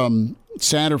bit from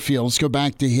Satterfield. Let's go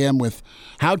back to him with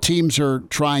how teams are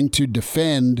trying to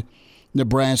defend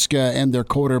Nebraska and their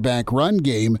quarterback run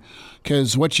game,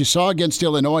 because what you saw against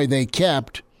Illinois, they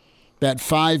kept that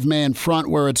 5-man front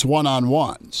where it's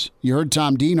one-on-ones. You heard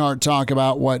Tom Dienhart talk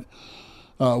about what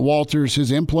Walters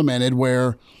has implemented,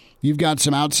 where you've got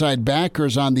some outside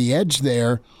backers on the edge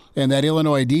there, and that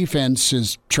Illinois defense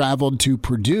has traveled to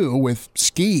Purdue with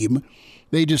scheme.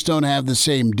 They just don't have the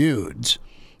same dudes.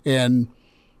 And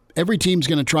every team's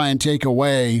going to try and take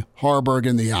away Harburg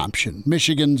and the option.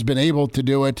 Michigan's been able to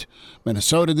do it.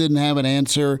 Minnesota didn't have an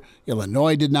answer.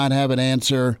 Illinois did not have an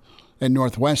answer. And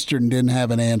Northwestern didn't have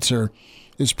an answer.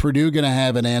 Is Purdue going to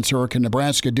have an answer, or can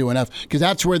Nebraska do enough? Because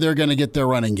that's where they're going to get their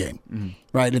running game,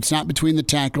 right? It's not between the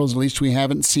tackles. At least we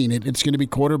haven't seen it. It's going to be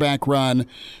quarterback run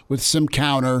with some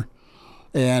counter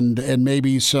and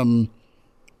maybe some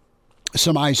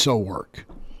ISO work.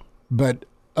 But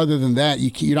other than that,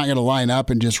 you're not going to line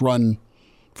up and just run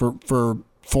for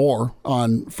 4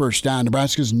 on first down.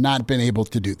 Nebraska's not been able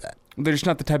to do that. They're just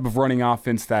not the type of running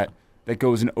offense that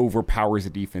goes and overpowers a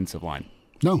defensive line.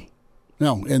 No,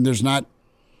 and there's not.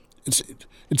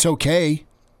 It's okay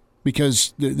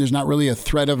because there's not really a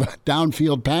threat of a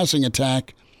downfield passing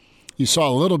attack. You saw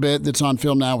a little bit that's on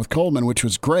film now with Coleman, which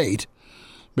was great,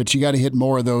 but you got to hit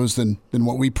more of those than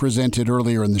what we presented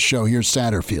earlier in the show. Here's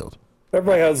Satterfield.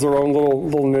 Everybody has their own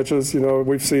little niches.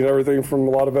 We've seen everything from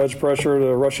a lot of edge pressure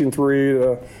to rushing 3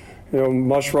 to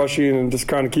mush rushing and just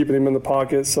kind of keeping him in the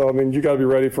pocket. So, I mean, you got to be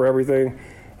ready for everything.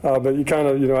 But you kind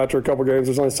of, after a couple games,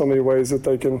 there's only so many ways that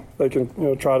they can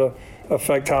try to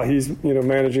affect how he's,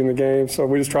 managing the game. So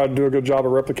we just try to do a good job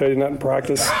of replicating that in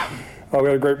practice. We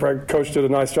had a great practice. Coach did a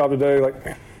nice job today.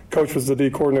 Like, Coach was the D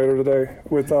coordinator today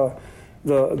with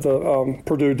the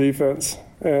Purdue defense,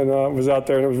 and was out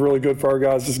there, and it was really good for our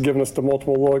guys, just giving us the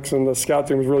multiple looks. And the scout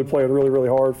team was really playing really, really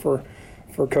hard for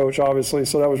Coach, obviously.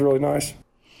 So that was really nice.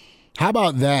 How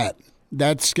about that?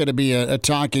 That's going to be a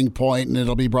talking point, and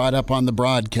it'll be brought up on the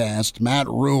broadcast. Matt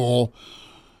Rhule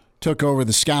took over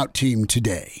the scout team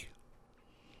today,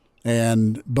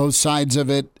 and both sides of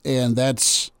it, and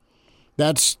that's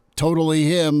totally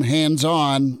him,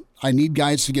 hands-on. I need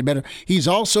guys to get better. He's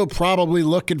also probably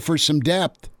looking for some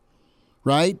depth,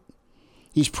 right?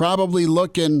 He's probably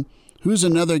looking, who's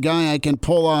another guy I can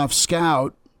pull off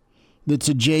scout that's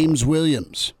a James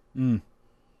Williams?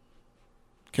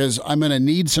 Because I'm going to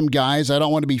need some guys. I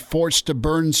don't want to be forced to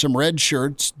burn some red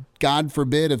shirts. God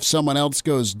forbid if someone else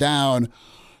goes down.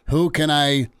 Who can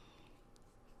I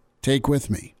take with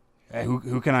me? Hey,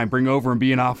 who can I bring over and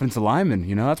be an offensive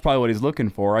lineman? That's probably what he's looking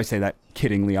for. I say that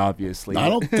kiddingly, obviously. I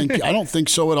don't think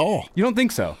so at all. You don't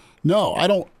think so? No, I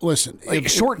don't. Listen, like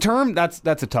short term, that's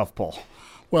a tough pull.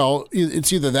 Well,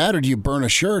 it's either that or do you burn a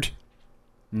shirt?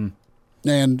 And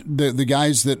the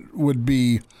guys that would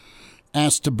be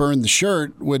asked to burn the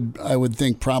shirt I would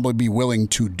think probably be willing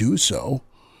to do so,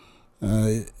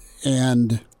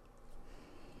 and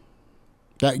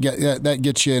that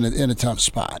gets you in a tough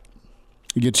spot.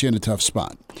 It gets you in a tough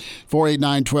spot.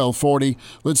 489-1240.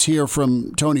 Let's hear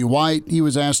from Tony White. He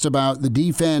was asked about the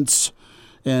defense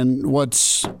and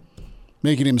what's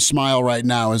making him smile right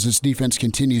now as this defense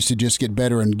continues to just get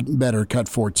better and better. Cut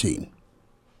 14.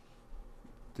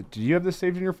 Do you have this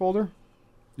saved in your folder?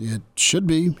 It should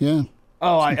be, yeah.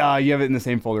 Oh, you have it in the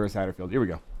same folder as Satterfield. Here we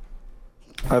go.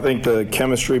 I think the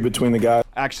chemistry between the guys.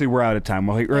 Actually, we're out of time.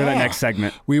 We're in that next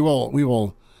segment. We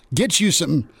will get you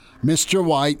some Mr.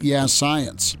 White,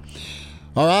 science.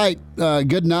 All right,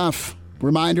 good enough.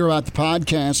 Reminder about the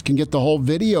podcast. Can get the whole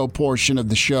video portion of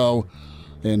the show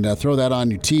and throw that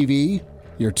on your TV,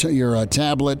 your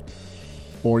tablet,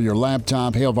 or your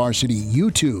laptop. Hail Varsity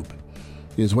YouTube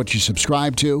is what you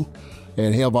subscribe to.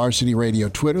 At Hail Varsity Radio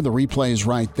Twitter. The replay is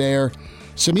right there.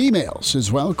 Some emails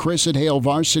as well. Chris at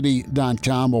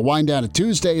HailVarsity.com. We'll wind down a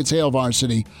Tuesday. It's Hail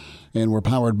Varsity, and we're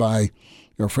powered by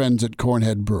your friends at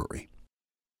Cornhead Brewery.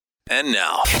 And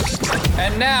now,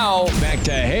 back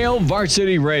to Hail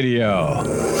Varsity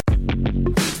Radio.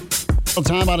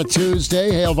 Time on a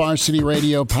Tuesday. Hail Varsity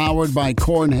Radio, powered by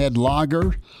Cornhead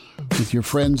Lager, with your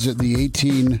friends at the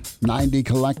 1890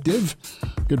 Collective.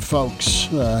 Good folks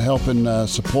helping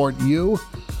support you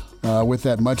with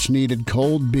that much-needed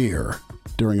cold beer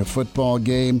during a football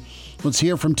game. Let's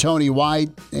hear from Tony White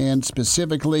and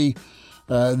specifically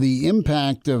the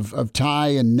impact of Ty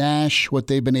and Nash, what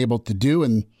they've been able to do,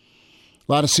 and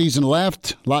a lot of season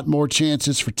left, a lot more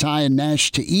chances for Ty and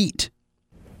Nash to eat.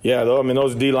 Yeah, though, I mean,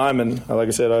 those D linemen, like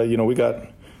I said, we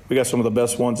got some of the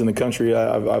best ones in the country.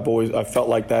 I've felt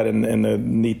like that, and the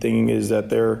neat thing is that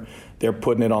they're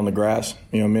putting it on the grass.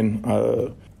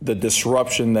 The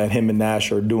disruption that him and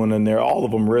Nash are doing in there, all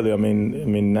of them really. I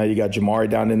mean, now you got Jamari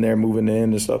down in there moving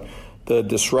in and stuff. The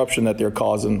disruption that they're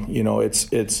causing,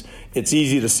 it's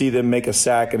easy to see them make a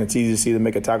sack and it's easy to see them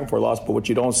make a tackle for a loss. But what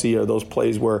you don't see are those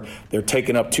plays where they're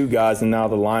taking up two guys and now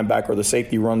the linebacker or the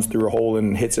safety runs through a hole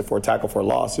and hits it for a tackle for a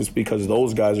loss. It's because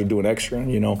those guys are doing extra,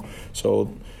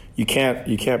 So you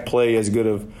can't play as good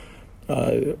of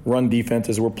run defense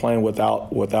as we're playing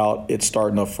without it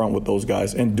starting up front with those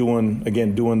guys and doing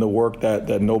the work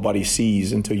that nobody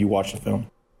sees until you watch the film.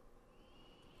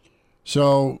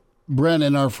 So,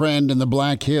 Brennan, our friend in the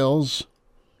Black Hills,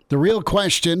 the real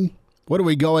question, what are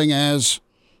we going as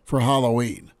for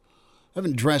Halloween? I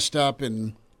haven't dressed up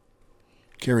in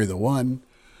Carry the One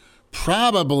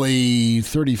probably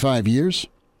 35 years.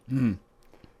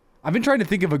 I've been trying to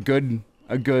think of a good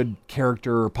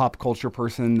character or pop culture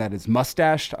person that is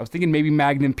mustached. I was thinking maybe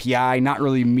Magnum P.I., not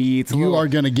really me. You are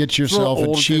going to get yourself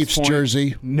a Chiefs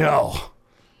jersey. No.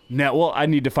 Well, I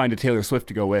need to find a Taylor Swift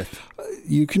to go with.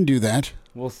 You can do that.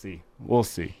 We'll see.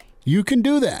 You can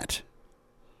do that.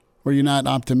 Or you're not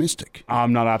optimistic.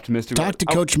 I'm not optimistic. Talk to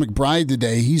Coach McBride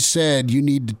today. He said you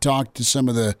need to talk to some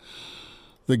of the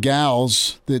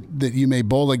gals that you may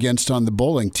bowl against on the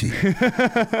bowling team.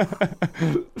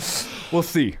 We'll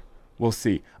see.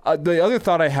 The other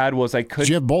thought I had was I could.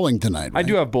 You have bowling tonight, right? I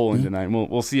do have bowling tonight.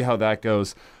 We'll see how that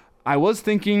goes. I was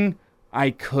thinking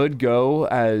I could go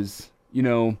as,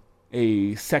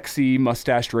 a sexy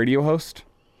mustached radio host.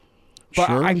 But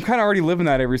Sure. I'm kind of already living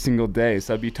that every single day,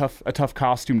 so it'd be a tough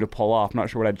costume to pull off. I'm not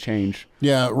sure what I'd change.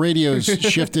 Yeah, radio's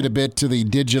shifted a bit to the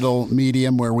digital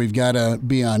medium where we've got to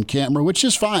be on camera, which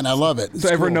is fine. I love it. It's so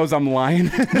everyone cool. knows I'm lying.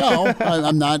 No,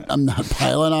 I'm not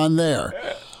piling on there.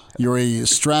 You're a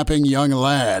strapping young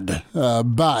lad,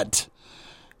 but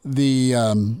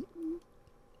the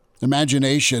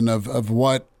imagination of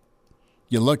what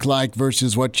you look like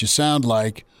versus what you sound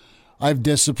like, I've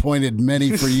disappointed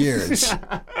many for years.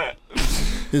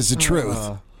 Is the truth.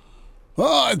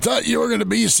 Oh, I thought you were going to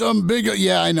be some big...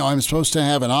 Yeah, I know. I'm supposed to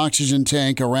have an oxygen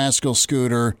tank, a Rascal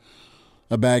scooter,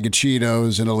 a bag of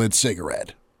Cheetos, and a lit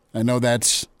cigarette. I know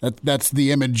that's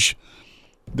the image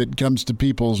that comes to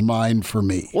people's mind for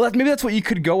me. Well, maybe that's what you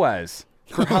could go as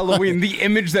for Halloween, the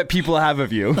image that people have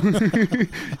of you.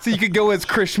 So you could go as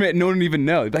Chris Schmidt and no one would even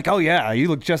know. Like, oh, yeah, you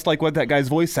look just like what that guy's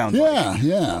voice sounds like.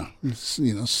 Yeah. It's,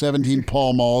 17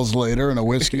 Pall Malls later and a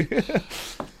whiskey.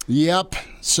 Yep.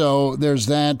 So there's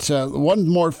that. One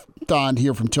more thought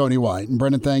here from Tony White. And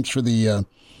Brendan, thanks for the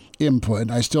input.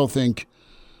 I still think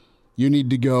you need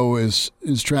to go as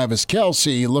Travis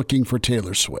Kelce looking for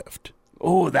Taylor Swift.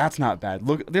 Oh, that's not bad.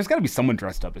 Look, there's got to be someone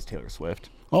dressed up as Taylor Swift.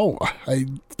 Oh, I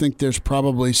think there's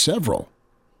probably several.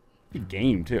 Good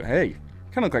game, too. Hey,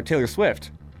 kind of look like Taylor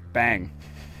Swift. Bang.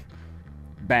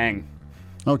 Bang.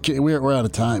 Okay, we're out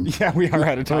of time. Yeah, we are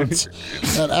out of time.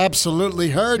 That absolutely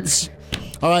hurts.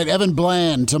 All right, Evan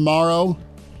Bland tomorrow,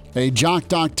 a Jock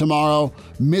Doc tomorrow,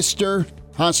 Mr.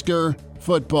 Husker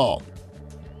Football.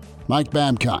 Mike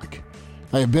Babcock.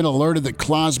 I have been alerted that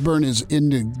Clausburn is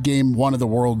into Game 1 of the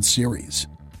World Series.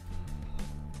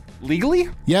 Legally?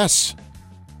 Yes.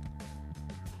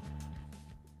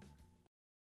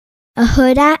 A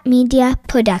Huda Media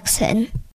Production.